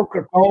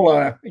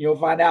Coca-Cola, you'll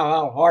find out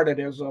how hard it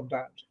is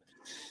sometimes.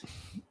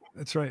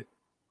 That's right.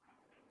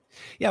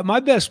 Yeah, my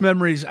best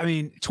memories,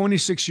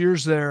 26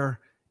 years there,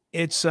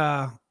 it's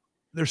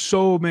there's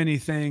so many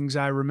things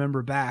I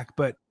remember back,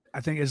 but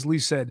I think, as Lee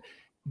said,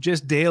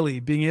 just daily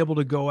being able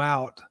to go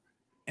out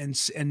and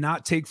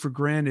not take for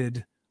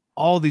granted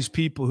all these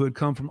people who had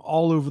come from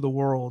all over the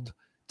world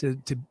to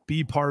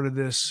be part of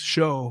this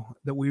show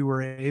that we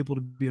were able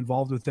to be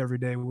involved with every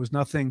day. It was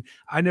nothing.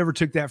 I never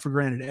took that for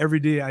granted.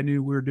 Every day I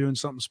knew we were doing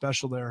something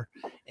special there.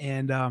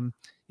 And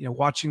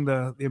watching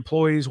the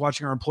employees,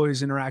 watching our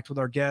employees interact with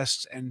our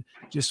guests, and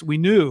just we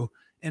knew.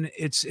 And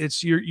it's a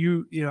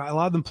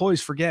lot of the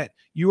employees forget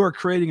you are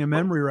creating a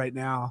memory right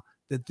now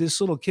that this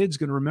little kid's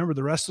going to remember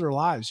the rest of their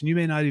lives, and you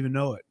may not even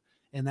know it.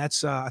 And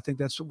that's I think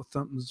that's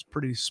something that's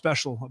pretty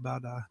special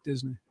about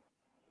Disney.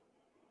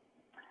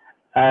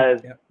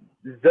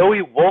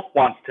 Zoe Wolf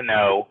wants to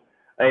know,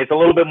 it's a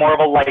little bit more of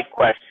a light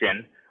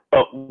question,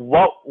 but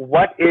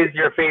what is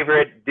your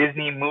favorite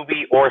Disney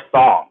movie or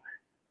song?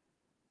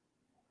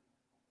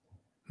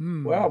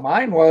 Well,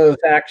 mine was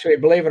actually,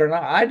 believe it or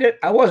not, I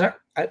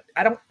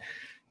don't,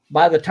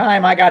 by the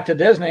time I got to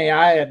Disney,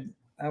 I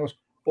was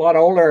a lot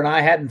older and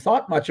I hadn't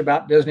thought much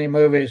about Disney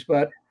movies,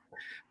 but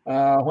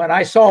when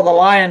I saw The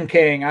Lion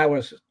King, I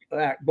was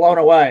blown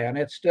away, and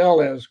it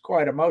still is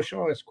quite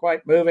emotional. It's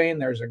quite moving.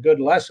 There's a good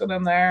lesson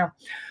in there,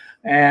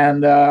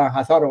 and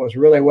I thought it was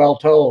really well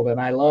told. And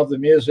I love the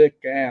music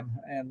and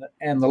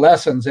the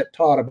lessons it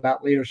taught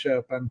about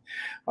leadership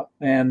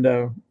and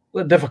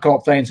the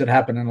difficult things that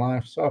happen in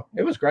life. So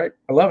it was great.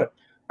 I love it.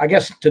 I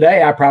guess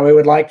today I probably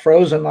would like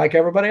Frozen like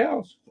everybody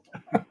else.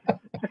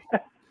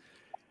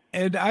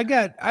 And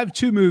I have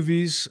two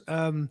movies.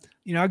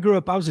 I grew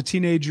up, I was a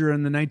teenager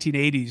in the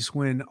 1980s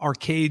when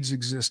arcades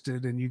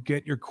existed and you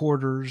get your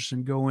quarters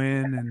and go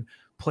in and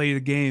play the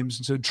games.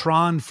 And so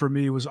Tron for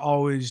me was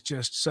always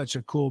just such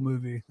a cool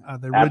movie,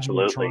 the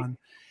original Tron.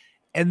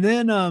 And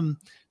then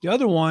the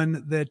other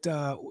one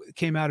that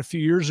came out a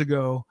few years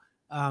ago,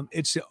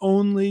 it's the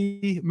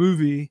only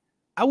movie,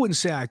 I wouldn't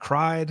say I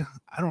cried.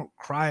 I don't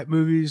cry at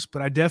movies,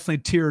 but I definitely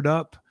teared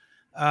up,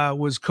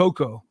 was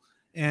Coco.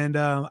 And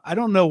I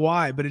don't know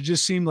why, but it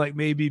just seemed like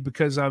maybe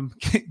because I'm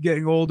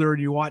getting older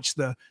and you watch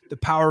the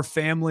Power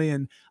Family.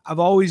 And I've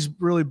always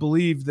really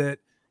believed that,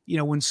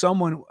 when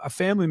a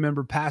family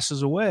member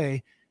passes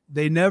away,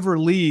 they never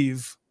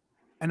leave.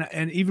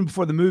 And even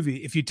before the movie,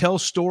 if you tell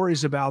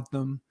stories about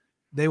them,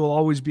 they will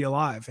always be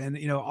alive. And,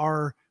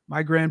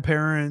 my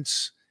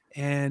grandparents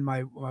and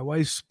my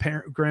wife's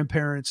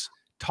grandparents,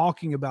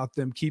 talking about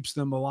them keeps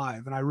them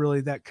alive.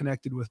 And that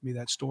connected with me,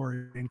 that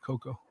story in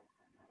Coco.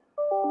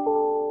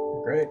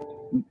 Great.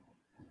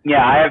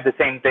 Yeah, I have the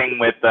same thing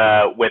with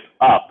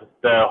Up.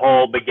 The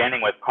whole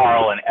beginning with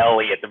Carl and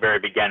Ellie at the very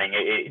beginning,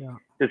 it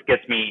just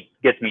gets me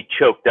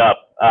choked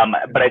up.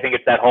 But I think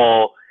it's that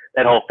whole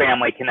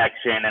family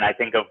connection, and I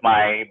think of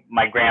my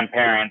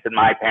grandparents and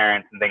my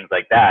parents and things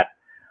like that.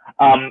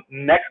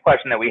 Next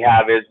question that we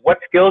have is, what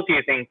skills do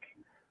you think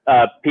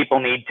people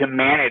need to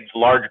manage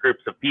large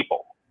groups of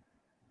people?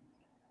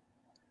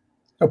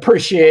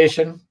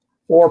 Appreciation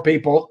for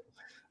people,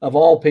 of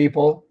all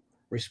people,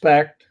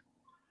 respect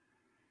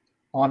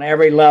on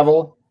every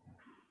level.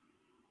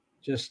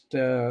 Just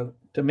to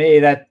me,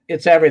 that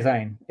it's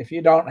everything. If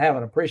you don't have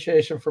an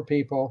appreciation for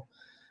people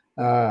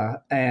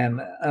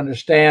and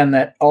understand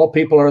that all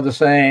people are the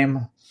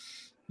same,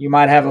 you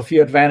might have a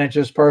few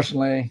advantages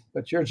personally,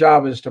 but your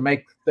job is to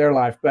make their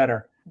life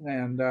better.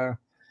 And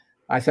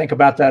I think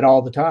about that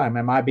all the time.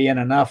 Am I being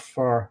enough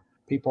for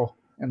people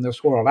in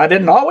this world? I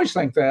didn't always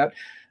think that.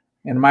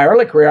 In my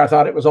early career, I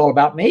thought it was all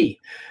about me.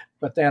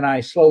 But then I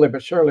slowly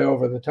but surely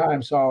over the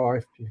time saw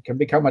if you can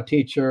become a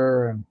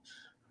teacher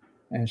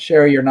and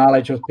share your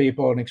knowledge with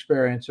people and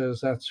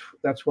experiences,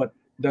 that's what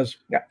does.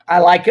 I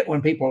like it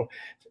when people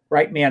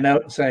write me a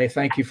note and say,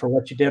 thank you for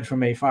what you did for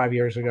me 5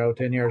 years ago,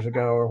 10 years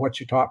ago, or what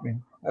you taught me.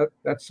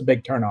 That's the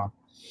big turn on.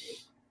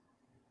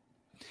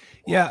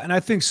 Yeah. And I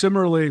think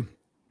similarly,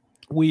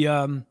 we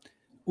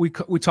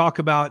talk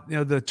about,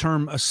 the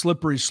term a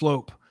slippery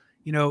slope.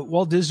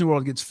 Walt Disney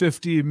World gets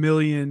 50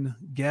 million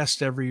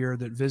guests every year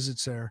that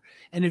visits there.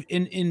 And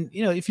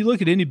if you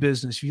look at any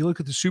business, if you look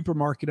at the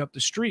supermarket up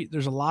the street,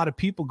 there's a lot of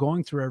people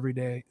going through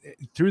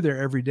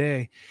there every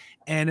day.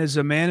 And as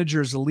a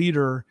manager, as a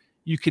leader,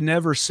 you can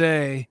never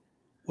say,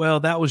 well,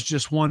 that was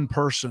just one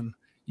person.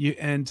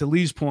 And to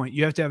Lee's point,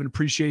 you have to have an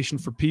appreciation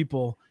for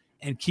people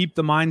and keep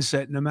the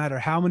mindset, no matter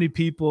how many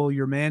people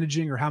you're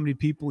managing or how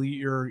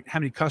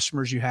many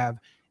customers you have,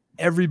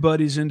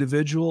 everybody's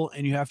individual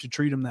and you have to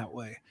treat them that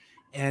way.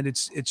 And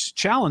it's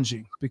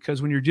challenging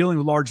because when you're dealing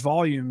with large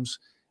volumes,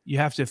 you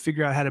have to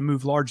figure out how to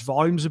move large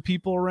volumes of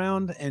people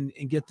around and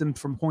get them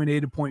from point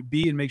A to point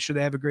B and make sure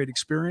they have a great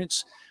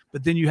experience.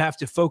 But then you have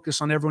to focus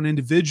on everyone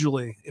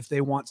individually if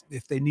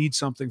they need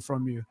something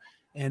from you.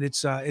 And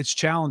it's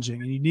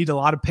challenging, and you need a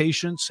lot of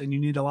patience and you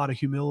need a lot of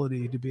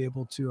humility to be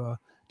able to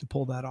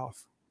pull that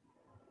off.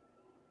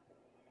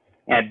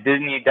 Yeah,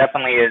 Disney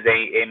definitely is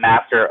a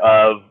master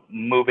of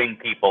moving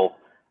people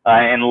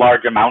in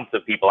large amounts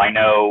of people. I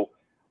know.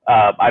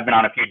 I've been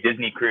on a few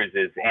Disney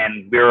cruises,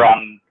 and we were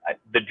on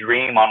the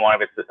Dream on one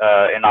of its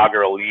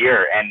inaugural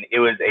year, and it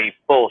was a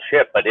full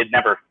ship, but it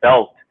never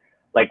felt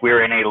like we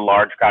were in a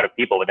large crowd of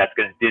people. But that's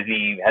because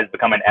Disney has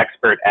become an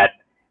expert at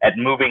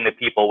moving the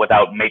people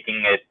without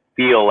making it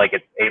feel like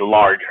it's a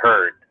large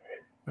herd.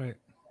 Right.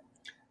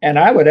 And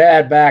I would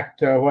add back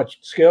to what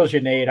skills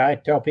you need. I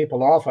tell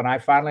people often, I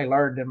finally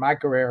learned in my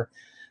career,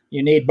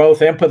 you need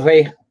both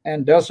empathy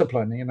and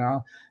discipline.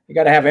 You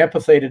got to have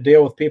empathy to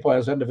deal with people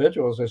as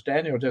individuals, as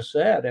Daniel just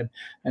said,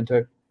 and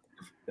to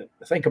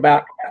think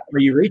about, are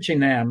you reaching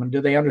them, and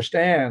do they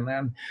understand,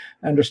 and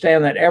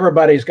understand that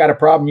everybody's got a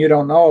problem you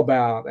don't know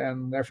about,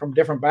 and they're from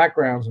different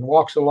backgrounds and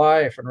walks of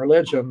life and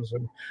religions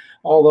and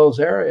all those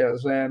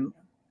areas. And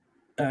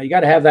you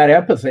got to have that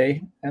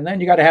empathy, and then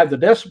you got to have the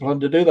discipline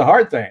to do the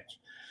hard things.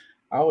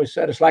 I always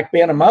said it's like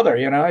being a mother,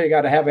 you know, you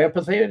got to have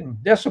empathy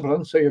and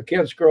discipline so your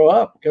kids grow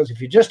up, because if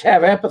you just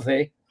have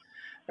empathy,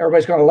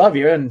 everybody's going to love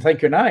you and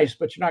think you're nice,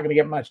 but you're not going to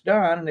get much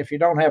done. And if you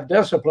don't have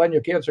discipline,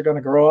 your kids are going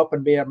to grow up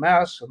and be a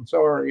mess, and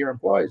so are your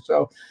employees.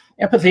 So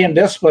empathy and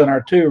discipline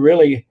are two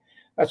really,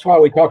 that's why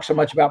we talk so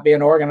much about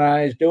being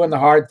organized, doing the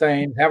hard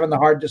things, having the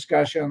hard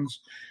discussions,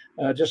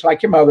 just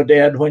like your mother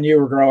did when you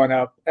were growing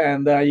up.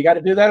 And you got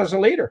to do that as a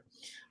leader,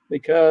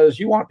 because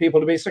you want people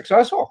to be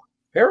successful,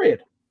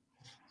 period.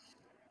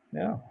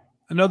 Yeah.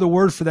 Another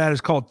word for that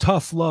is called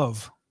tough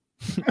love.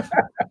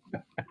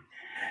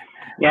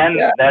 Yeah, and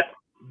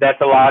that's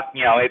a lot.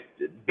 You know,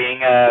 it's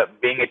being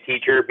a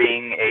teacher,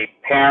 being a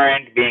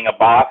parent, being a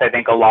boss. I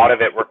think a lot of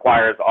it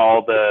requires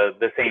all the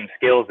same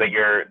skills that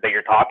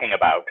you're talking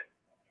about.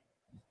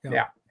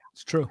 Yeah,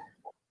 it's true.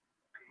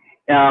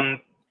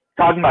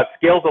 Talking about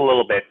skills a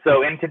little bit.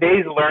 So in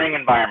today's learning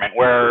environment,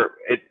 where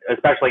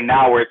especially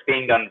now where it's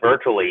being done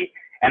virtually,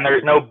 and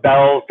there's no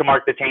bells to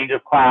mark the change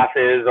of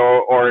classes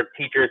or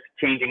teachers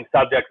changing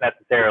subjects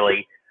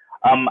necessarily,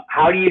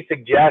 how do you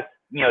suggest,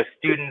 you know,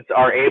 students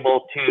are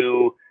able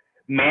to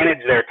manage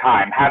their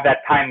time, have that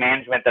time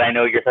management that I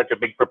know you're such a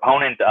big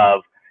proponent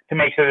of, to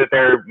make sure that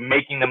they're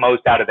making the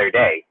most out of their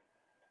day?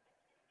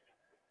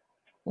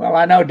 Well,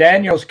 I know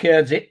Daniel's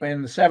kids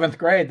in the 7th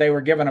grade, they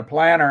were given a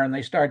planner, and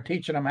they started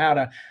teaching them how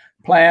to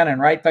plan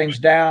and write things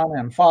down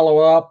and follow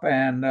up.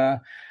 And,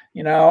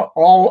 you know,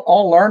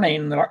 all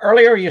learning, the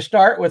earlier you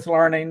start with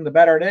learning, the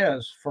better it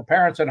is for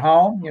parents at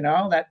home. You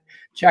know, that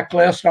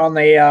checklist on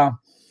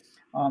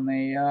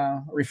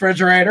the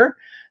refrigerator.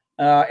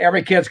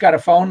 Every kid's got a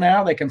phone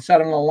now. They can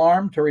set an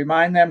alarm to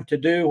remind them to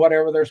do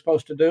whatever they're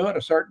supposed to do at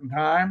a certain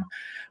time.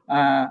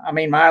 I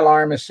mean, my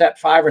alarm is set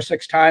 5 or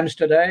 6 times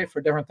today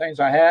for different things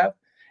I have.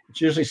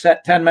 It's usually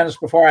set 10 minutes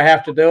before I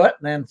have to do it,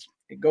 and then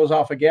it goes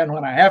off again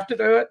when I have to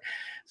do it.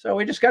 So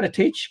we just got to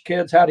teach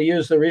kids how to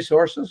use the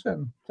resources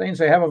and things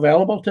they have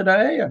available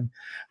today. And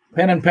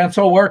pen and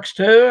pencil works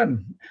too,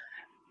 and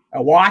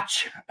a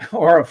watch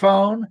or a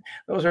phone.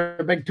 Those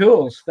are big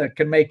tools that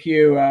can make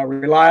you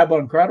reliable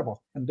and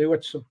credible and do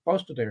what you're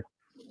supposed to do.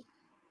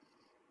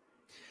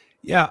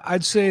 Yeah,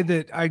 I'd say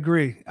that I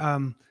agree.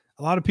 A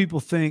lot of people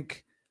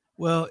think,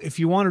 well, if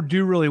you want to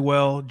do really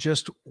well,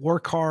 just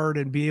work hard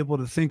and be able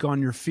to think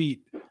on your feet.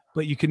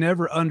 But you can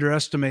never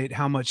underestimate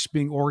how much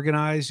being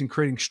organized and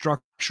creating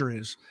structure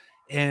is.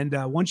 And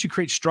once you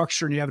create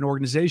structure and you have an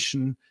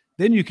organization,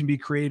 then you can be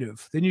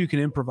creative. Then you can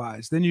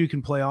improvise. Then you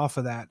can play off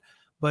of that.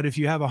 But if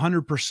you have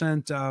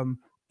 100%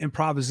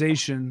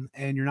 improvisation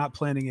and you're not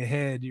planning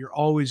ahead, you're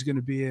always going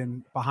to be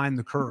behind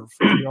the curve.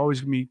 You're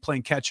always going to be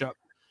playing catch up.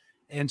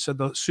 And so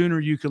the sooner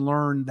you can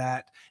learn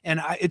that,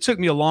 and it took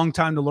me a long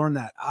time to learn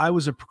that. I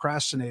was a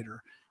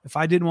procrastinator. If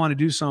I didn't want to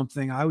do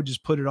something, I would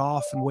just put it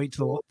off and wait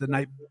till the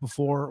night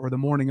before or the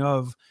morning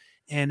of.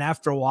 And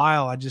after a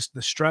while,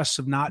 the stress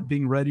of not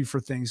being ready for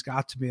things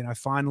got to me. And I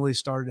finally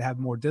started to have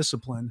more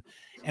discipline.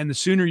 And the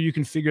sooner you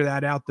can figure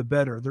that out, the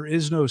better. There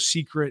is no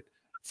secret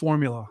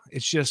formula.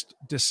 It's just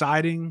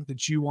deciding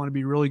that you want to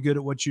be really good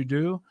at what you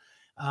do.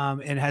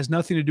 And it has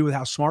nothing to do with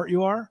how smart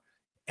you are.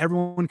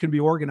 Everyone can be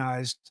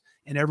organized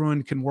and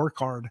everyone can work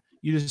hard.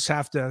 You just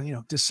have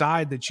to,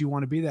 decide that you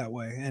want to be that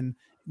way. And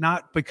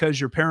not because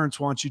your parents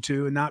want you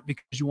to, and not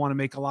because you want to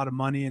make a lot of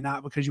money, and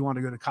not because you want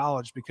to go to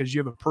college, because you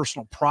have a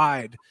personal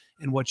pride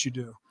in what you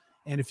do.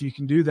 And if you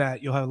can do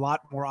that, you'll have a lot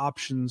more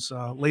options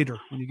later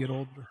when you get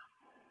older.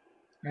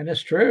 And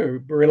it's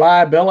true.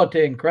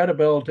 Reliability and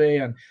credibility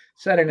and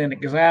setting an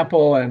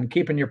example and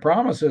keeping your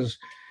promises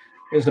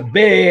is a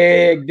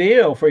big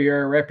deal for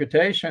your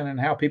reputation and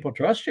how people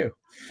trust you.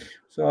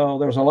 So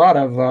there's a lot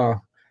of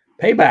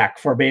payback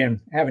for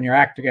having your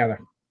act together.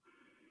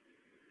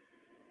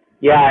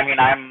 Yeah, I mean,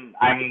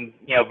 I'm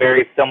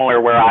very similar,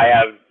 where I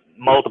have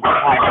multiple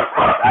timers.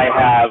 I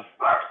have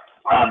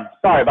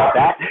sorry about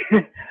that.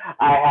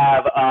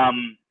 I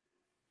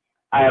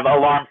have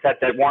alarm sets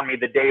that warn me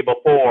the day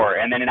before,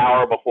 and then an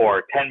hour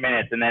before, 10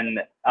 minutes, and then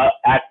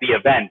at the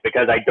event,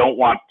 because I don't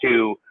want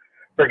to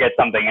forget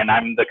something. And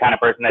I'm the kind of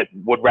person that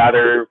would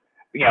rather,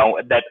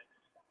 that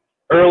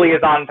early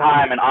is on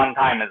time and on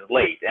time is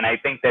late. And I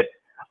think that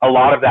a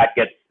lot of that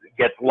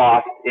gets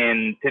lost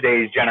in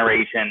today's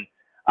generation.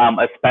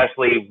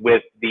 Especially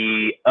with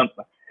the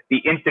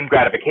instant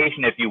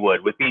gratification, if you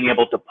would, with being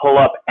able to pull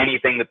up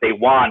anything that they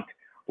want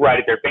right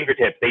at their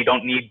fingertips. They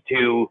don't need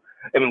to.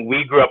 I mean,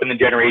 we grew up in the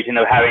generation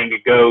of having to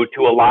go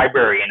to a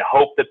library and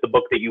hope that the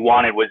book that you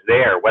wanted was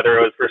there, whether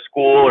it was for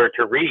school or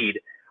to read,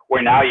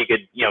 where now you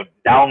could,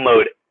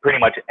 download pretty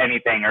much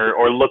anything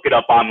or look it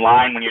up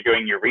online when you're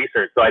doing your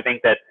research. So I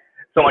think that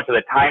so much of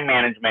the time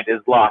management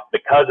is lost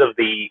because of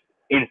the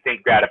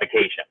instant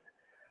gratification.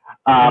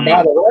 And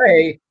by the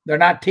way, they're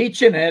not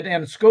teaching it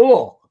in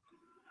school.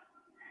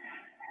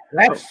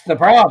 That's the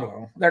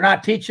problem. They're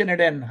not teaching it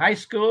in high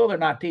school. They're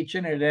not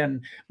teaching it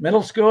in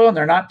middle school, and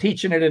they're not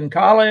teaching it in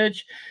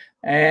college.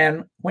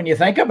 And when you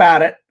think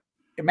about it,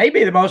 it may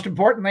be the most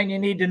important thing you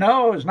need to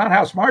know is not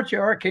how smart you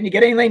are. Can you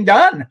get anything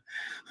done?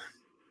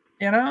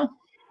 You know,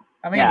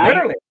 I mean, Yeah,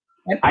 literally.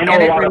 I know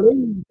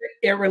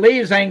it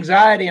relieves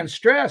anxiety and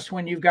stress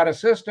when you've got a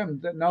system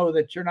that know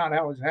that you're not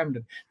always having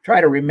to try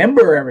to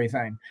remember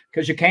everything,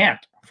 because you can't,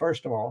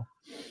 first of all.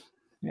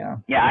 Yeah.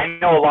 Yeah, I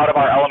know a lot of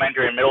our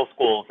elementary and middle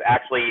schools,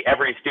 actually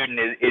every student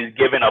is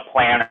given a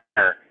planner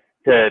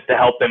to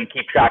help them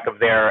keep track of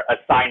their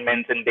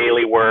assignments and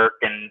daily work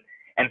and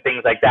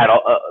things like that.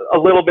 A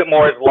little bit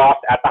more is lost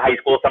at the high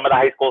school. Some of the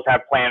high schools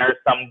have planners,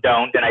 some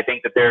don't. And I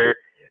think that there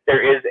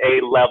is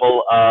a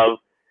level of,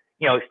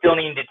 still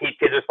needing to teach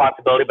kids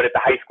responsibility, but at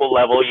the high school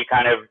level, you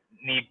kind of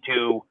need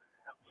to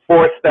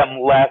force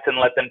them less and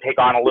let them take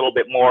on a little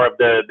bit more of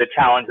the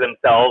challenge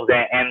themselves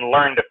and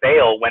learn to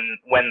fail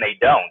when they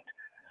don't.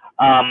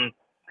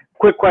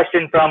 Quick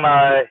question from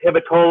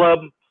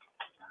Hibatola.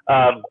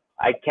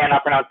 I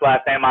cannot pronounce the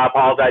last name, I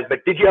apologize,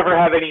 but did you ever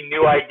have any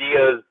new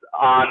ideas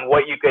on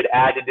what you could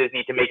add to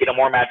Disney to make it a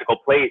more magical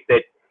place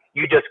that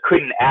you just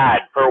couldn't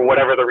add for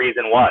whatever the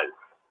reason was?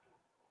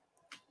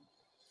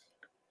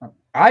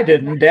 I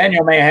didn't.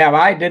 Daniel may have.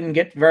 I didn't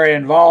get very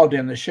involved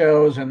in the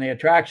shows and the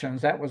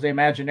attractions. That was the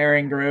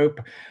Imagineering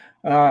group.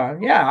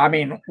 Yeah, I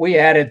mean, we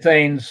added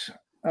things.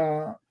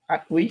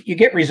 You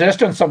get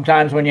resistance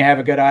sometimes when you have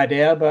a good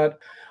idea, but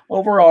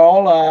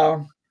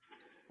overall,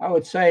 I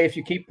would say if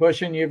you keep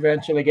pushing, you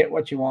eventually get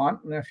what you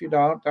want. And if you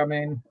don't, I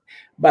mean,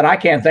 but I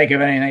can't think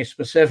of anything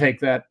specific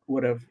that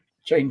would have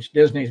changed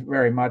Disney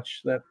very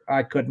much that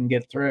I couldn't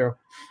get through.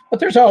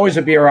 But there's always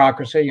a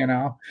bureaucracy,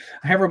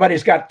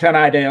 Everybody's got 10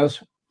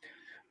 ideas.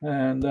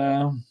 And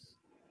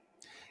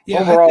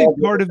yeah, overall, I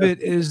think part of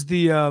it is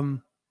the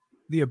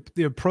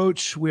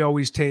approach we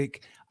always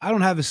take. I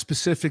don't have a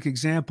specific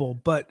example,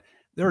 but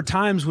there are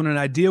times when an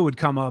idea would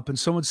come up and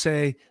someone would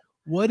say,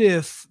 what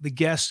if the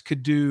guest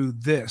could do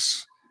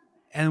this?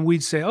 And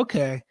we'd say,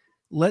 okay,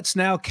 let's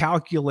now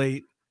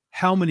calculate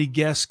how many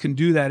guests can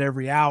do that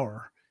every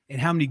hour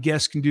and how many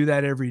guests can do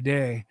that every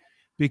day.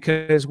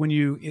 Because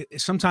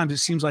sometimes it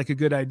seems like a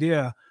good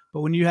idea,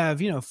 but when you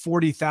have,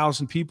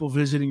 40,000 people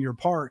visiting your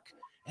park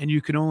and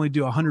you can only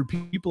do 100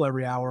 people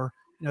every hour,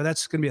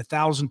 that's going to be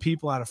 1,000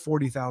 people out of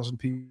 40,000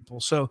 people.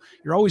 So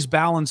you're always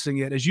balancing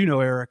it, as you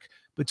know, Eric,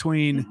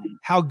 between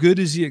how good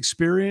is the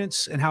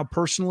experience and how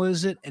personal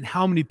is it and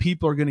how many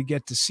people are going to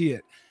get to see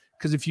it.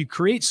 Because if you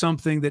create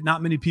something that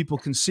not many people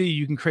can see,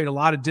 you can create a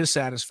lot of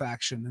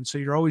dissatisfaction. And so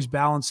you're always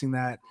balancing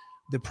that,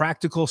 the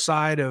practical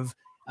side of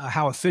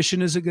how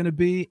efficient is it going to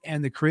be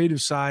and the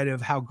creative side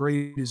of how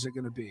great is it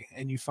going to be.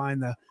 And you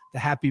find the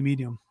happy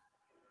medium.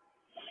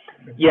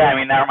 Yeah, I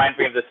mean, that reminds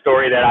me of the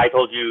story that I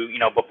told you,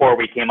 before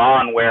we came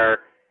on, where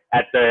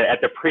at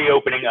the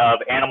pre-opening of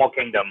Animal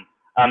Kingdom,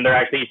 there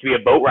actually used to be a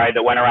boat ride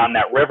that went around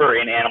that river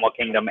in Animal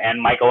Kingdom,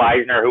 and Michael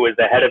Eisner, who was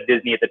the head of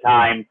Disney at the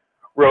time,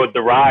 rode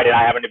the ride, and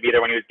I happened to be there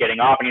when he was getting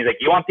off, and he's like,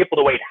 you want people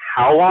to wait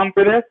how long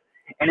for this?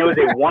 And it was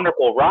a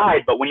wonderful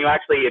ride, but when you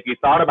actually, if you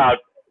thought about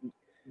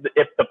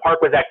if the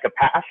park was at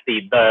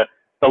capacity,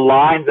 the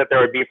lines that there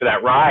would be for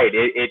that ride,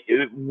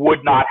 it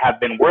would not have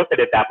been worth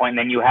it at that point, and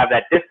then you have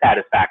that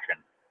dissatisfaction.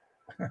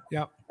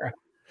 Yep.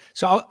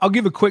 So I'll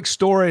give a quick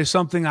story of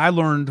something I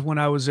learned when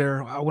I was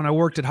there. When I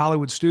worked at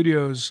Hollywood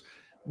Studios,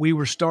 we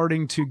were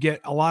starting to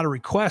get a lot of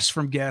requests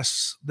from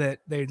guests that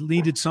they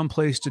needed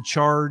someplace to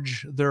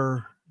charge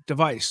their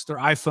device, their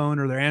iPhone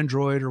or their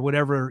Android or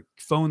whatever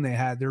phone they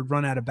had. They'd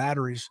run out of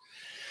batteries.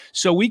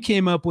 So we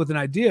came up with an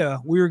idea.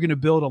 We were going to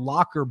build a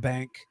locker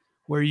bank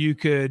where you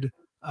could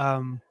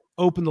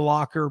open the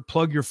locker,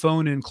 plug your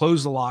phone in,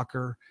 close the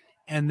locker,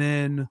 and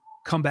then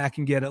come back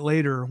and get it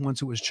later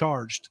once it was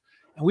charged.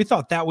 And we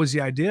thought that was the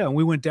idea. And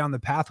we went down the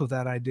path with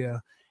that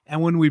idea. And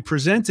when we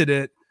presented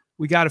it,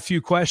 we got a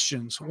few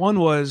questions. One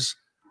was,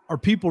 are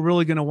people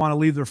really going to want to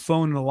leave their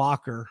phone in the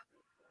locker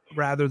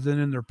rather than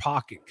in their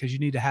pocket? Because you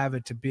need to have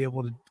it to be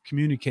able to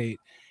communicate.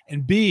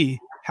 And B,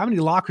 how many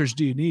lockers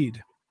do you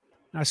need?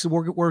 And I said,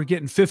 we're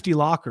getting 50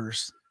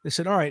 lockers. They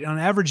said, all right, on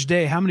an average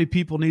day, how many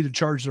people need to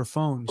charge their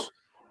phones?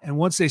 And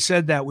once they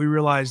said that, we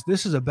realized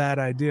this is a bad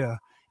idea.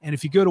 And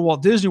if you go to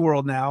Walt Disney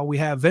World now, we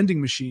have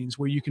vending machines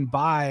where you can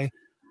buy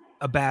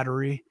a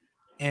battery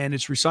and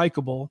it's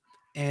recyclable,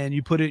 and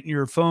you put it in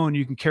your phone,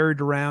 you can carry it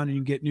around and you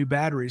can get new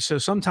batteries. So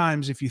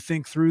sometimes if you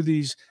think through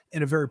these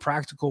in a very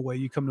practical way,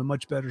 you come to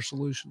much better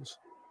solutions.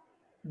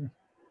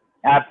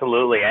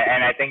 Absolutely.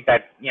 And I think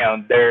that,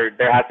 there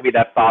has to be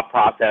that thought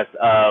process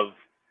of,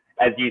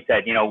 as you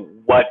said,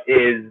 what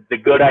is the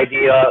good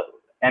idea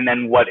and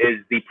then what is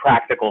the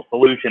practical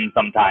solution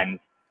sometimes,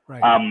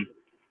 right,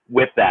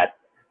 with that.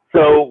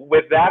 So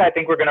with that, I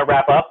think we're going to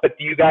wrap up. But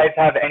do you guys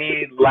have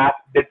any last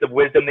bits of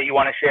wisdom that you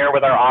want to share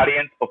with our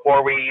audience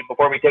before we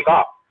take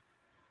off?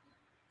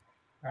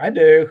 I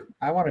do.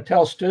 I want to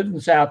tell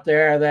students out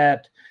there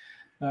that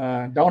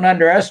don't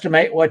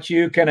underestimate what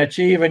you can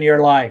achieve in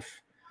your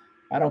life.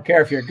 I don't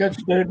care if you're a good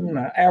student,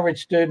 an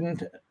average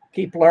student,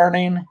 keep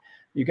learning.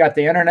 You got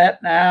the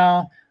internet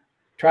now.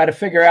 Try to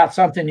figure out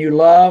something you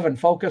love and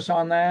focus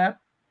on that.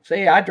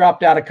 See, I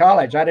dropped out of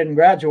college. I didn't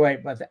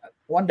graduate, but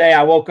one day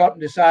I woke up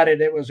and decided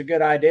it was a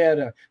good idea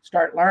to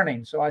start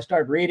learning. So I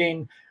started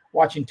reading,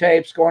 watching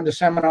tapes, going to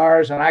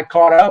seminars, and I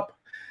caught up.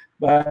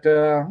 But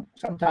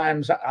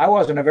sometimes I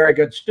wasn't a very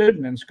good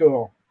student in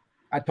school.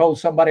 I told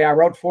somebody I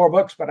wrote 4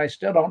 books, but I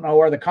still don't know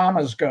where the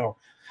commas go.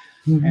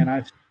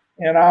 And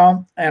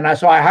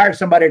so I hired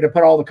somebody to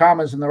put all the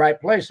commas in the right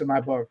place in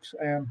my books.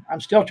 And I'm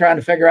still trying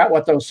to figure out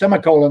what those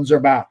semicolons are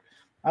about.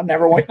 I've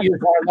never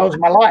used one of those in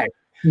my life.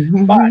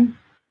 But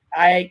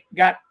I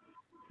got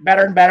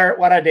better and better at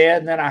what I did,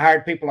 and then I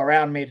hired people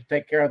around me to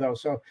take care of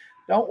those. So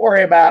don't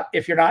worry about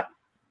if you're not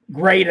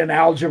great in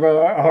algebra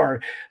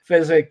or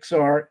physics,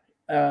 or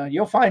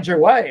you'll find your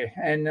way.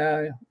 And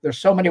there's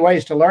so many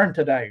ways to learn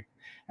today.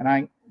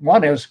 And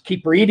one is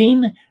keep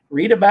reading,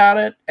 read about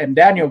it. And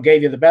Daniel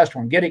gave you the best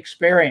one. Get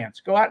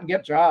experience. Go out and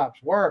get jobs,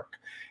 work,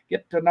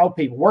 get to know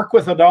people, work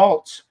with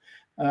adults.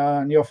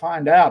 And you'll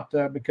find out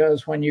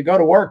because when you go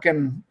to work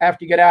and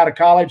after you get out of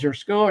college or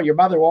school, your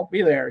mother won't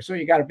be there. So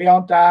you got to be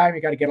on time.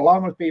 You got to get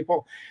along with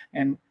people.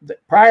 And the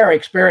prior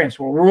experience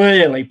will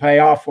really pay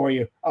off for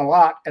you a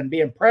lot and be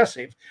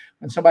impressive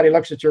when somebody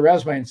looks at your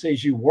resume and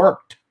sees you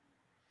worked.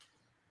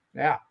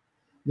 Yeah.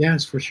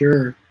 Yes, for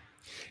sure.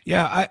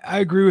 Yeah, I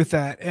agree with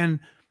that. And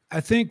I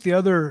think the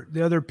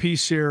other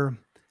piece here,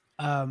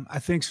 I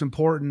think is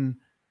important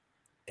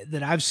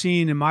that I've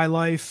seen in my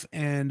life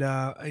and,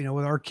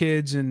 with our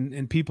kids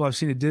and people I've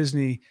seen at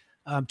Disney,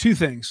 2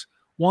 things.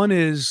 One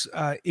is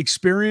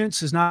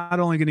experience is not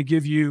only going to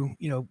give you,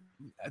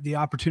 the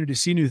opportunity to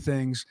see new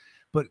things,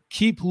 but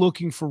keep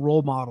looking for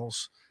role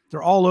models.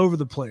 They're all over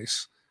the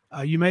place.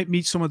 You may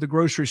meet someone at the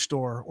grocery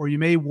store, or you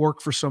may work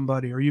for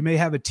somebody, or you may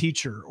have a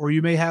teacher, or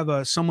you may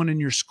have someone in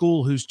your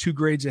school who's 2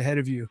 grades ahead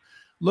of you.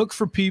 Look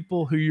for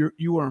people who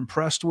you are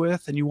impressed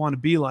with and you want to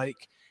be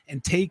like,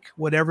 and take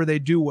whatever they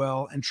do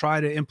well and try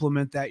to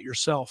implement that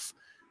yourself.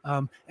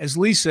 As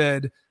Lee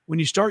said, when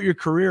you start your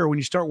career, when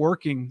you start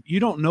working, you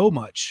don't know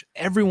much.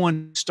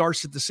 Everyone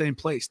starts at the same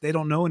place. They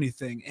don't know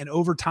anything. And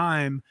over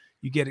time,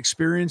 you get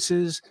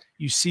experiences,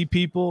 you see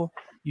people,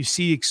 you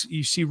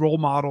see role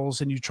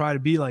models, and you try to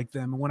be like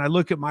them. And when I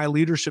look at my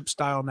leadership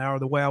style now, or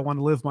the way I want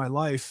to live my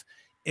life,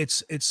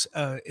 it's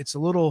a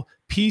little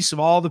piece of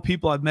all the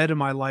people I've met in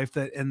my life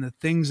and the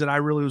things that I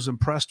really was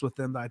impressed with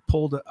them that I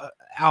pulled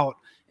out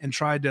and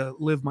tried to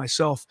live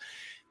myself.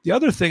 The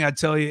other thing I'd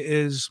tell you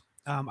is,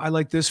 I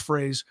like this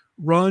phrase,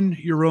 run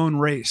your own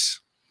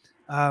race.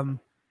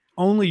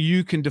 Only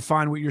you can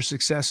define what your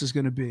success is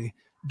going to be.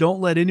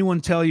 Don't let anyone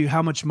tell you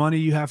how much money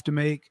you have to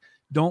make.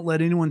 Don't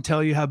let anyone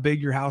tell you how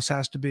big your house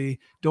has to be.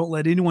 Don't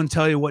let anyone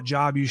tell you what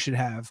job you should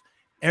have.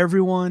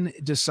 Everyone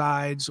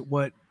decides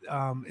what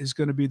is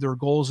going to be their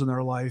goals in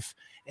their life.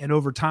 And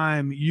over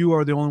time, you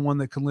are the only one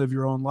that can live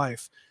your own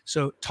life.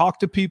 So talk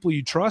to people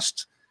you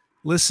trust,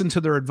 listen to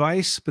their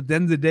advice, but at the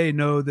end of the day,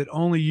 know that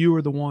only you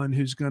are the one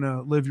who's going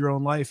to live your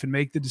own life and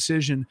make the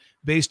decision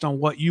based on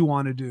what you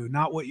want to do,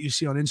 not what you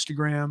see on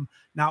Instagram,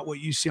 not what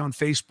you see on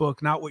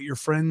Facebook, not what your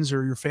friends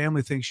or your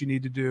family thinks you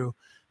need to do.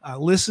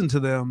 Listen to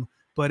them,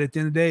 but at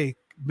the end of the day,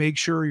 make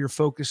sure you're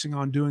focusing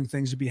on doing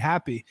things to be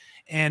happy.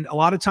 And a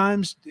lot of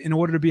times, in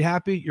order to be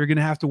happy, you're going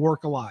to have to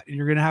work a lot, and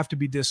you're going to have to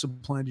be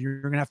disciplined.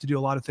 You're going to have to do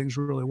a lot of things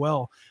really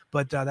well,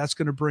 but that's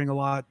going to bring a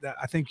lot.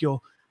 I think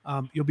you'll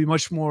be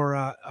much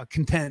more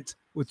content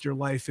with your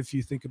life if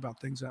you think about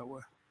things that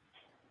way.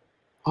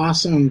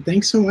 Awesome.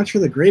 Thanks so much for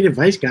the great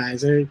advice,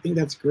 guys. I think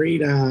that's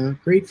great,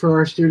 great for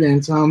our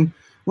students.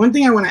 One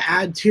thing I want to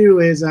add too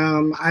is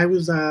I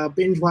was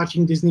binge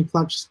watching Disney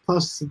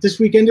Plus this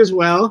weekend as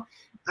well.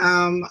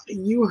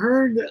 You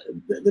heard,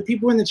 the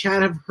people in the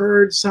chat have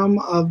heard some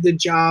of the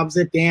jobs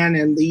that Dan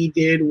and Lee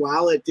did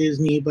while at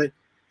Disney, but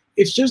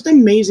it's just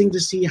amazing to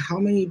see how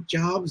many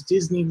jobs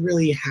Disney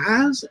really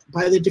has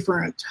by the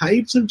different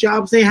types of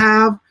jobs they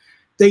have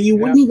that you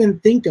wouldn't even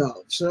think of.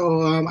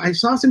 So I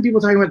saw some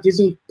people talking about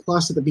Disney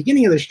Plus at the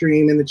beginning of the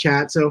stream in the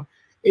chat. So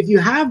if you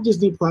have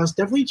Disney Plus,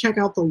 definitely check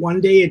out the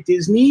One Day at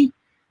Disney.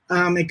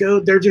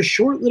 They're just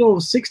short little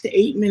 6 to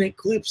 8 minute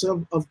clips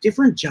of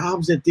different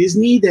jobs at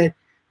Disney that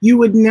you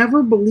would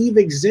never believe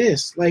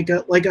exist, like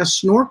a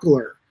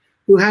snorkeler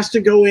who has to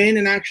go in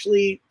and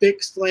actually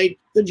fix like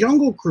the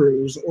Jungle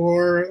Cruise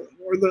or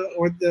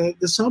the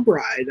sub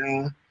ride,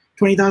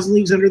 20,000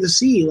 Leagues Under the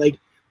Sea. Like,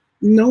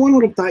 no one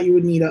would have thought you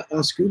would need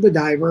a scuba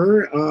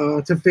diver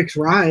to fix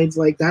rides.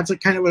 Like, that's a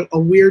kind of a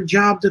weird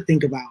job to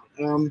think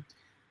about.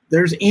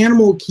 There's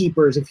animal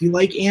keepers. If you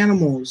like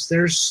animals,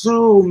 there's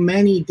so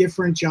many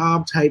different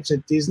job types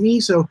at Disney.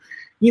 So,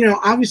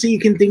 obviously you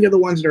can think of the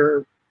ones that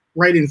are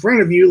right in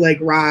front of you, like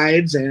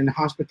rides and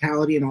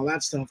hospitality and all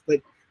that stuff.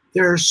 But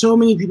there are so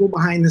many people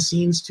behind the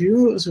scenes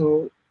too.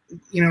 So,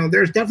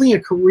 there's definitely a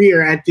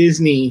career at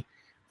Disney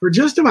for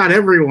just about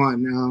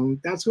everyone.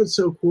 That's what's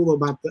so cool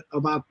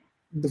about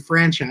the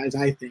franchise,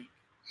 I think.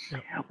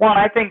 Well, and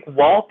I think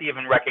Walt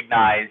even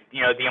recognized,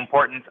 the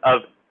importance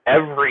of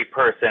every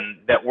person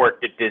that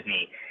worked at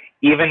Disney,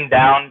 even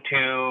down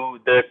to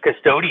the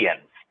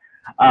custodians.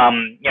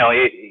 You know,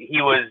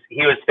 he was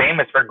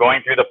famous for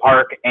going through the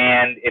park,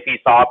 and if he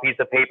saw a piece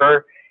of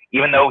paper,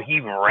 even though he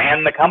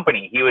ran the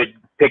company, he would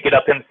pick it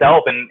up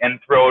himself and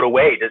throw it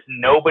away. Just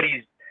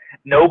nobody's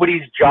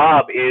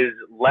job is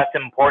less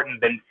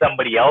important than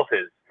somebody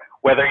else's.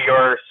 Whether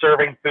you're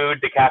serving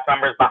food to cast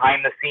members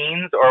behind the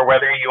scenes or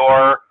whether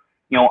you're,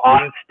 you know,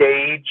 on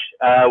stage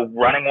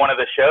running one of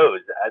the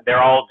shows,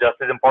 they're all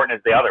just as important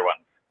as the other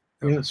ones.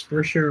 Yes,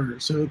 for sure.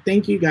 So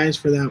thank you guys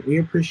for that. We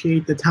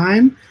appreciate the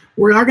time.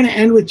 We are going to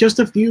end with just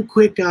a few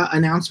quick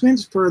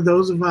announcements for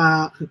those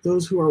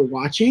who are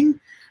watching.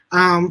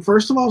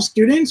 First of all,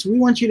 students, we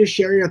want you to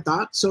share your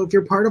thoughts. So if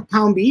you're part of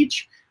Palm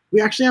Beach,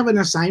 we actually have an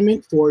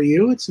assignment for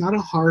you. It's not a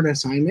hard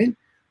assignment,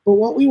 but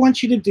what we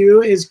want you to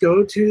do is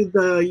go to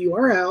the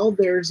URL.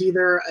 There's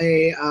either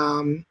a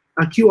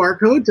QR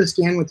code to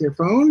scan with your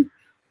phone,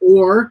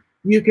 or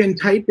you can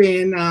type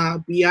in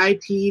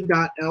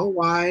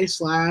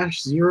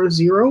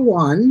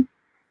bit.ly/001.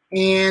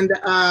 And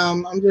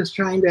I'm just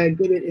trying to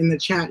get it in the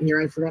chat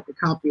here. I forgot to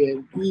copy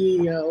it.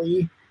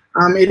 BLE.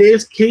 It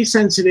is case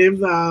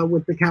sensitive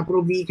with the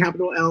capital V,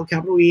 capital L,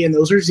 capital E, and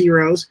those are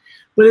zeros.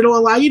 But it'll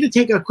allow you to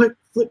take a quick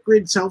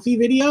Flipgrid selfie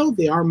video.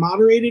 They are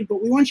moderated,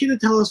 but we want you to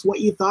tell us what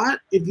you thought.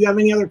 If you have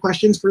any other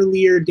questions for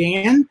Lee or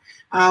Dan,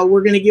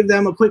 we're going to give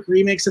them a quick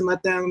remix and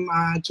let them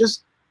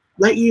just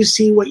let you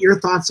see what your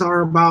thoughts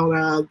are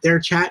about their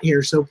chat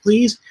here. So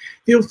please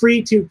feel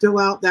free to fill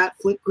out that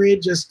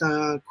Flipgrid, just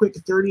a quick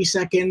 30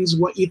 seconds,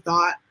 what you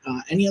thought,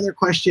 any other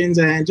questions,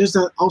 and just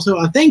also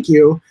a thank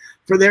you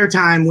for their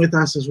time with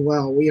us as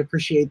well. We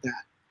appreciate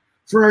that.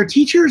 For our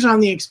teachers on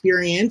the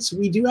experience,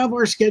 we do have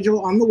our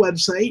schedule on the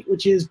website,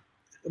 which is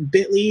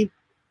bit.ly/PBC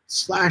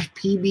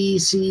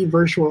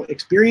virtual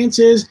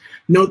experiences.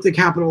 Note the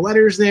capital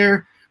letters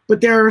there,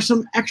 but there are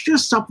some extra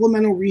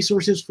supplemental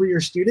resources for your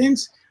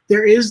students.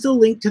 There is the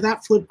link to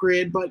that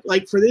Flipgrid, but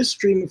like for this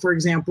stream, for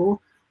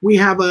example, we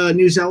have a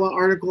Newsella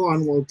article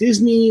on Walt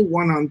Disney,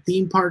 one on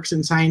theme parks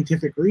and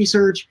scientific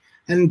research,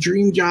 and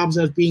dream jobs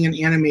as being an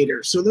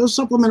animator. So those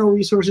supplemental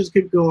resources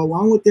could go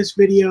along with this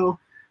video,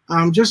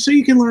 just so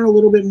you can learn a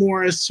little bit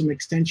more as some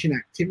extension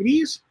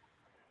activities.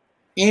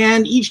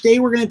 And each day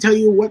we're going to tell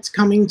you what's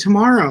coming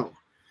tomorrow.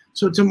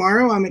 So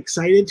tomorrow I'm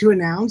excited to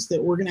announce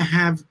that we're going to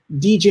have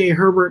DJ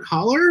Herbert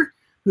Holler,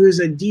 who is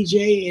a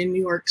DJ in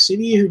New York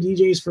City who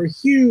DJs for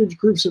huge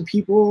groups of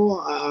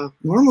people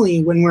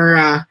normally when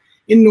we're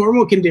in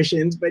normal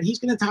conditions, but he's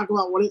going to talk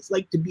about what it's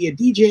like to be a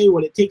DJ,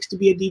 what it takes to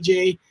be a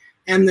DJ,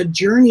 and the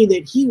journey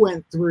that he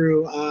went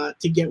through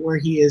to get where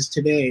he is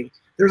today.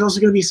 There's also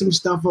going to be some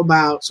stuff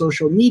about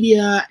social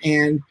media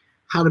and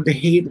how to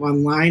behave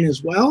online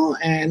as well,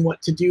 and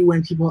what to do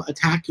when people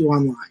attack you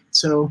online.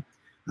 So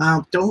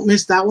don't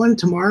miss that one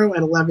tomorrow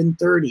at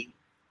 11:30.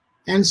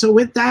 And so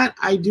with that,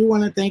 I do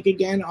want to thank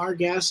again our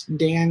guests,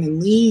 Dan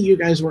and Lee. You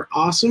guys were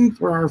awesome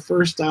for our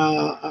first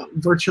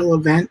virtual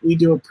event. We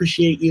do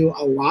appreciate you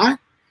a lot.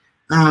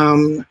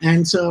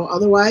 And so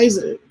otherwise,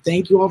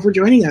 thank you all for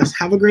joining us.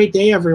 Have a great day, everyone.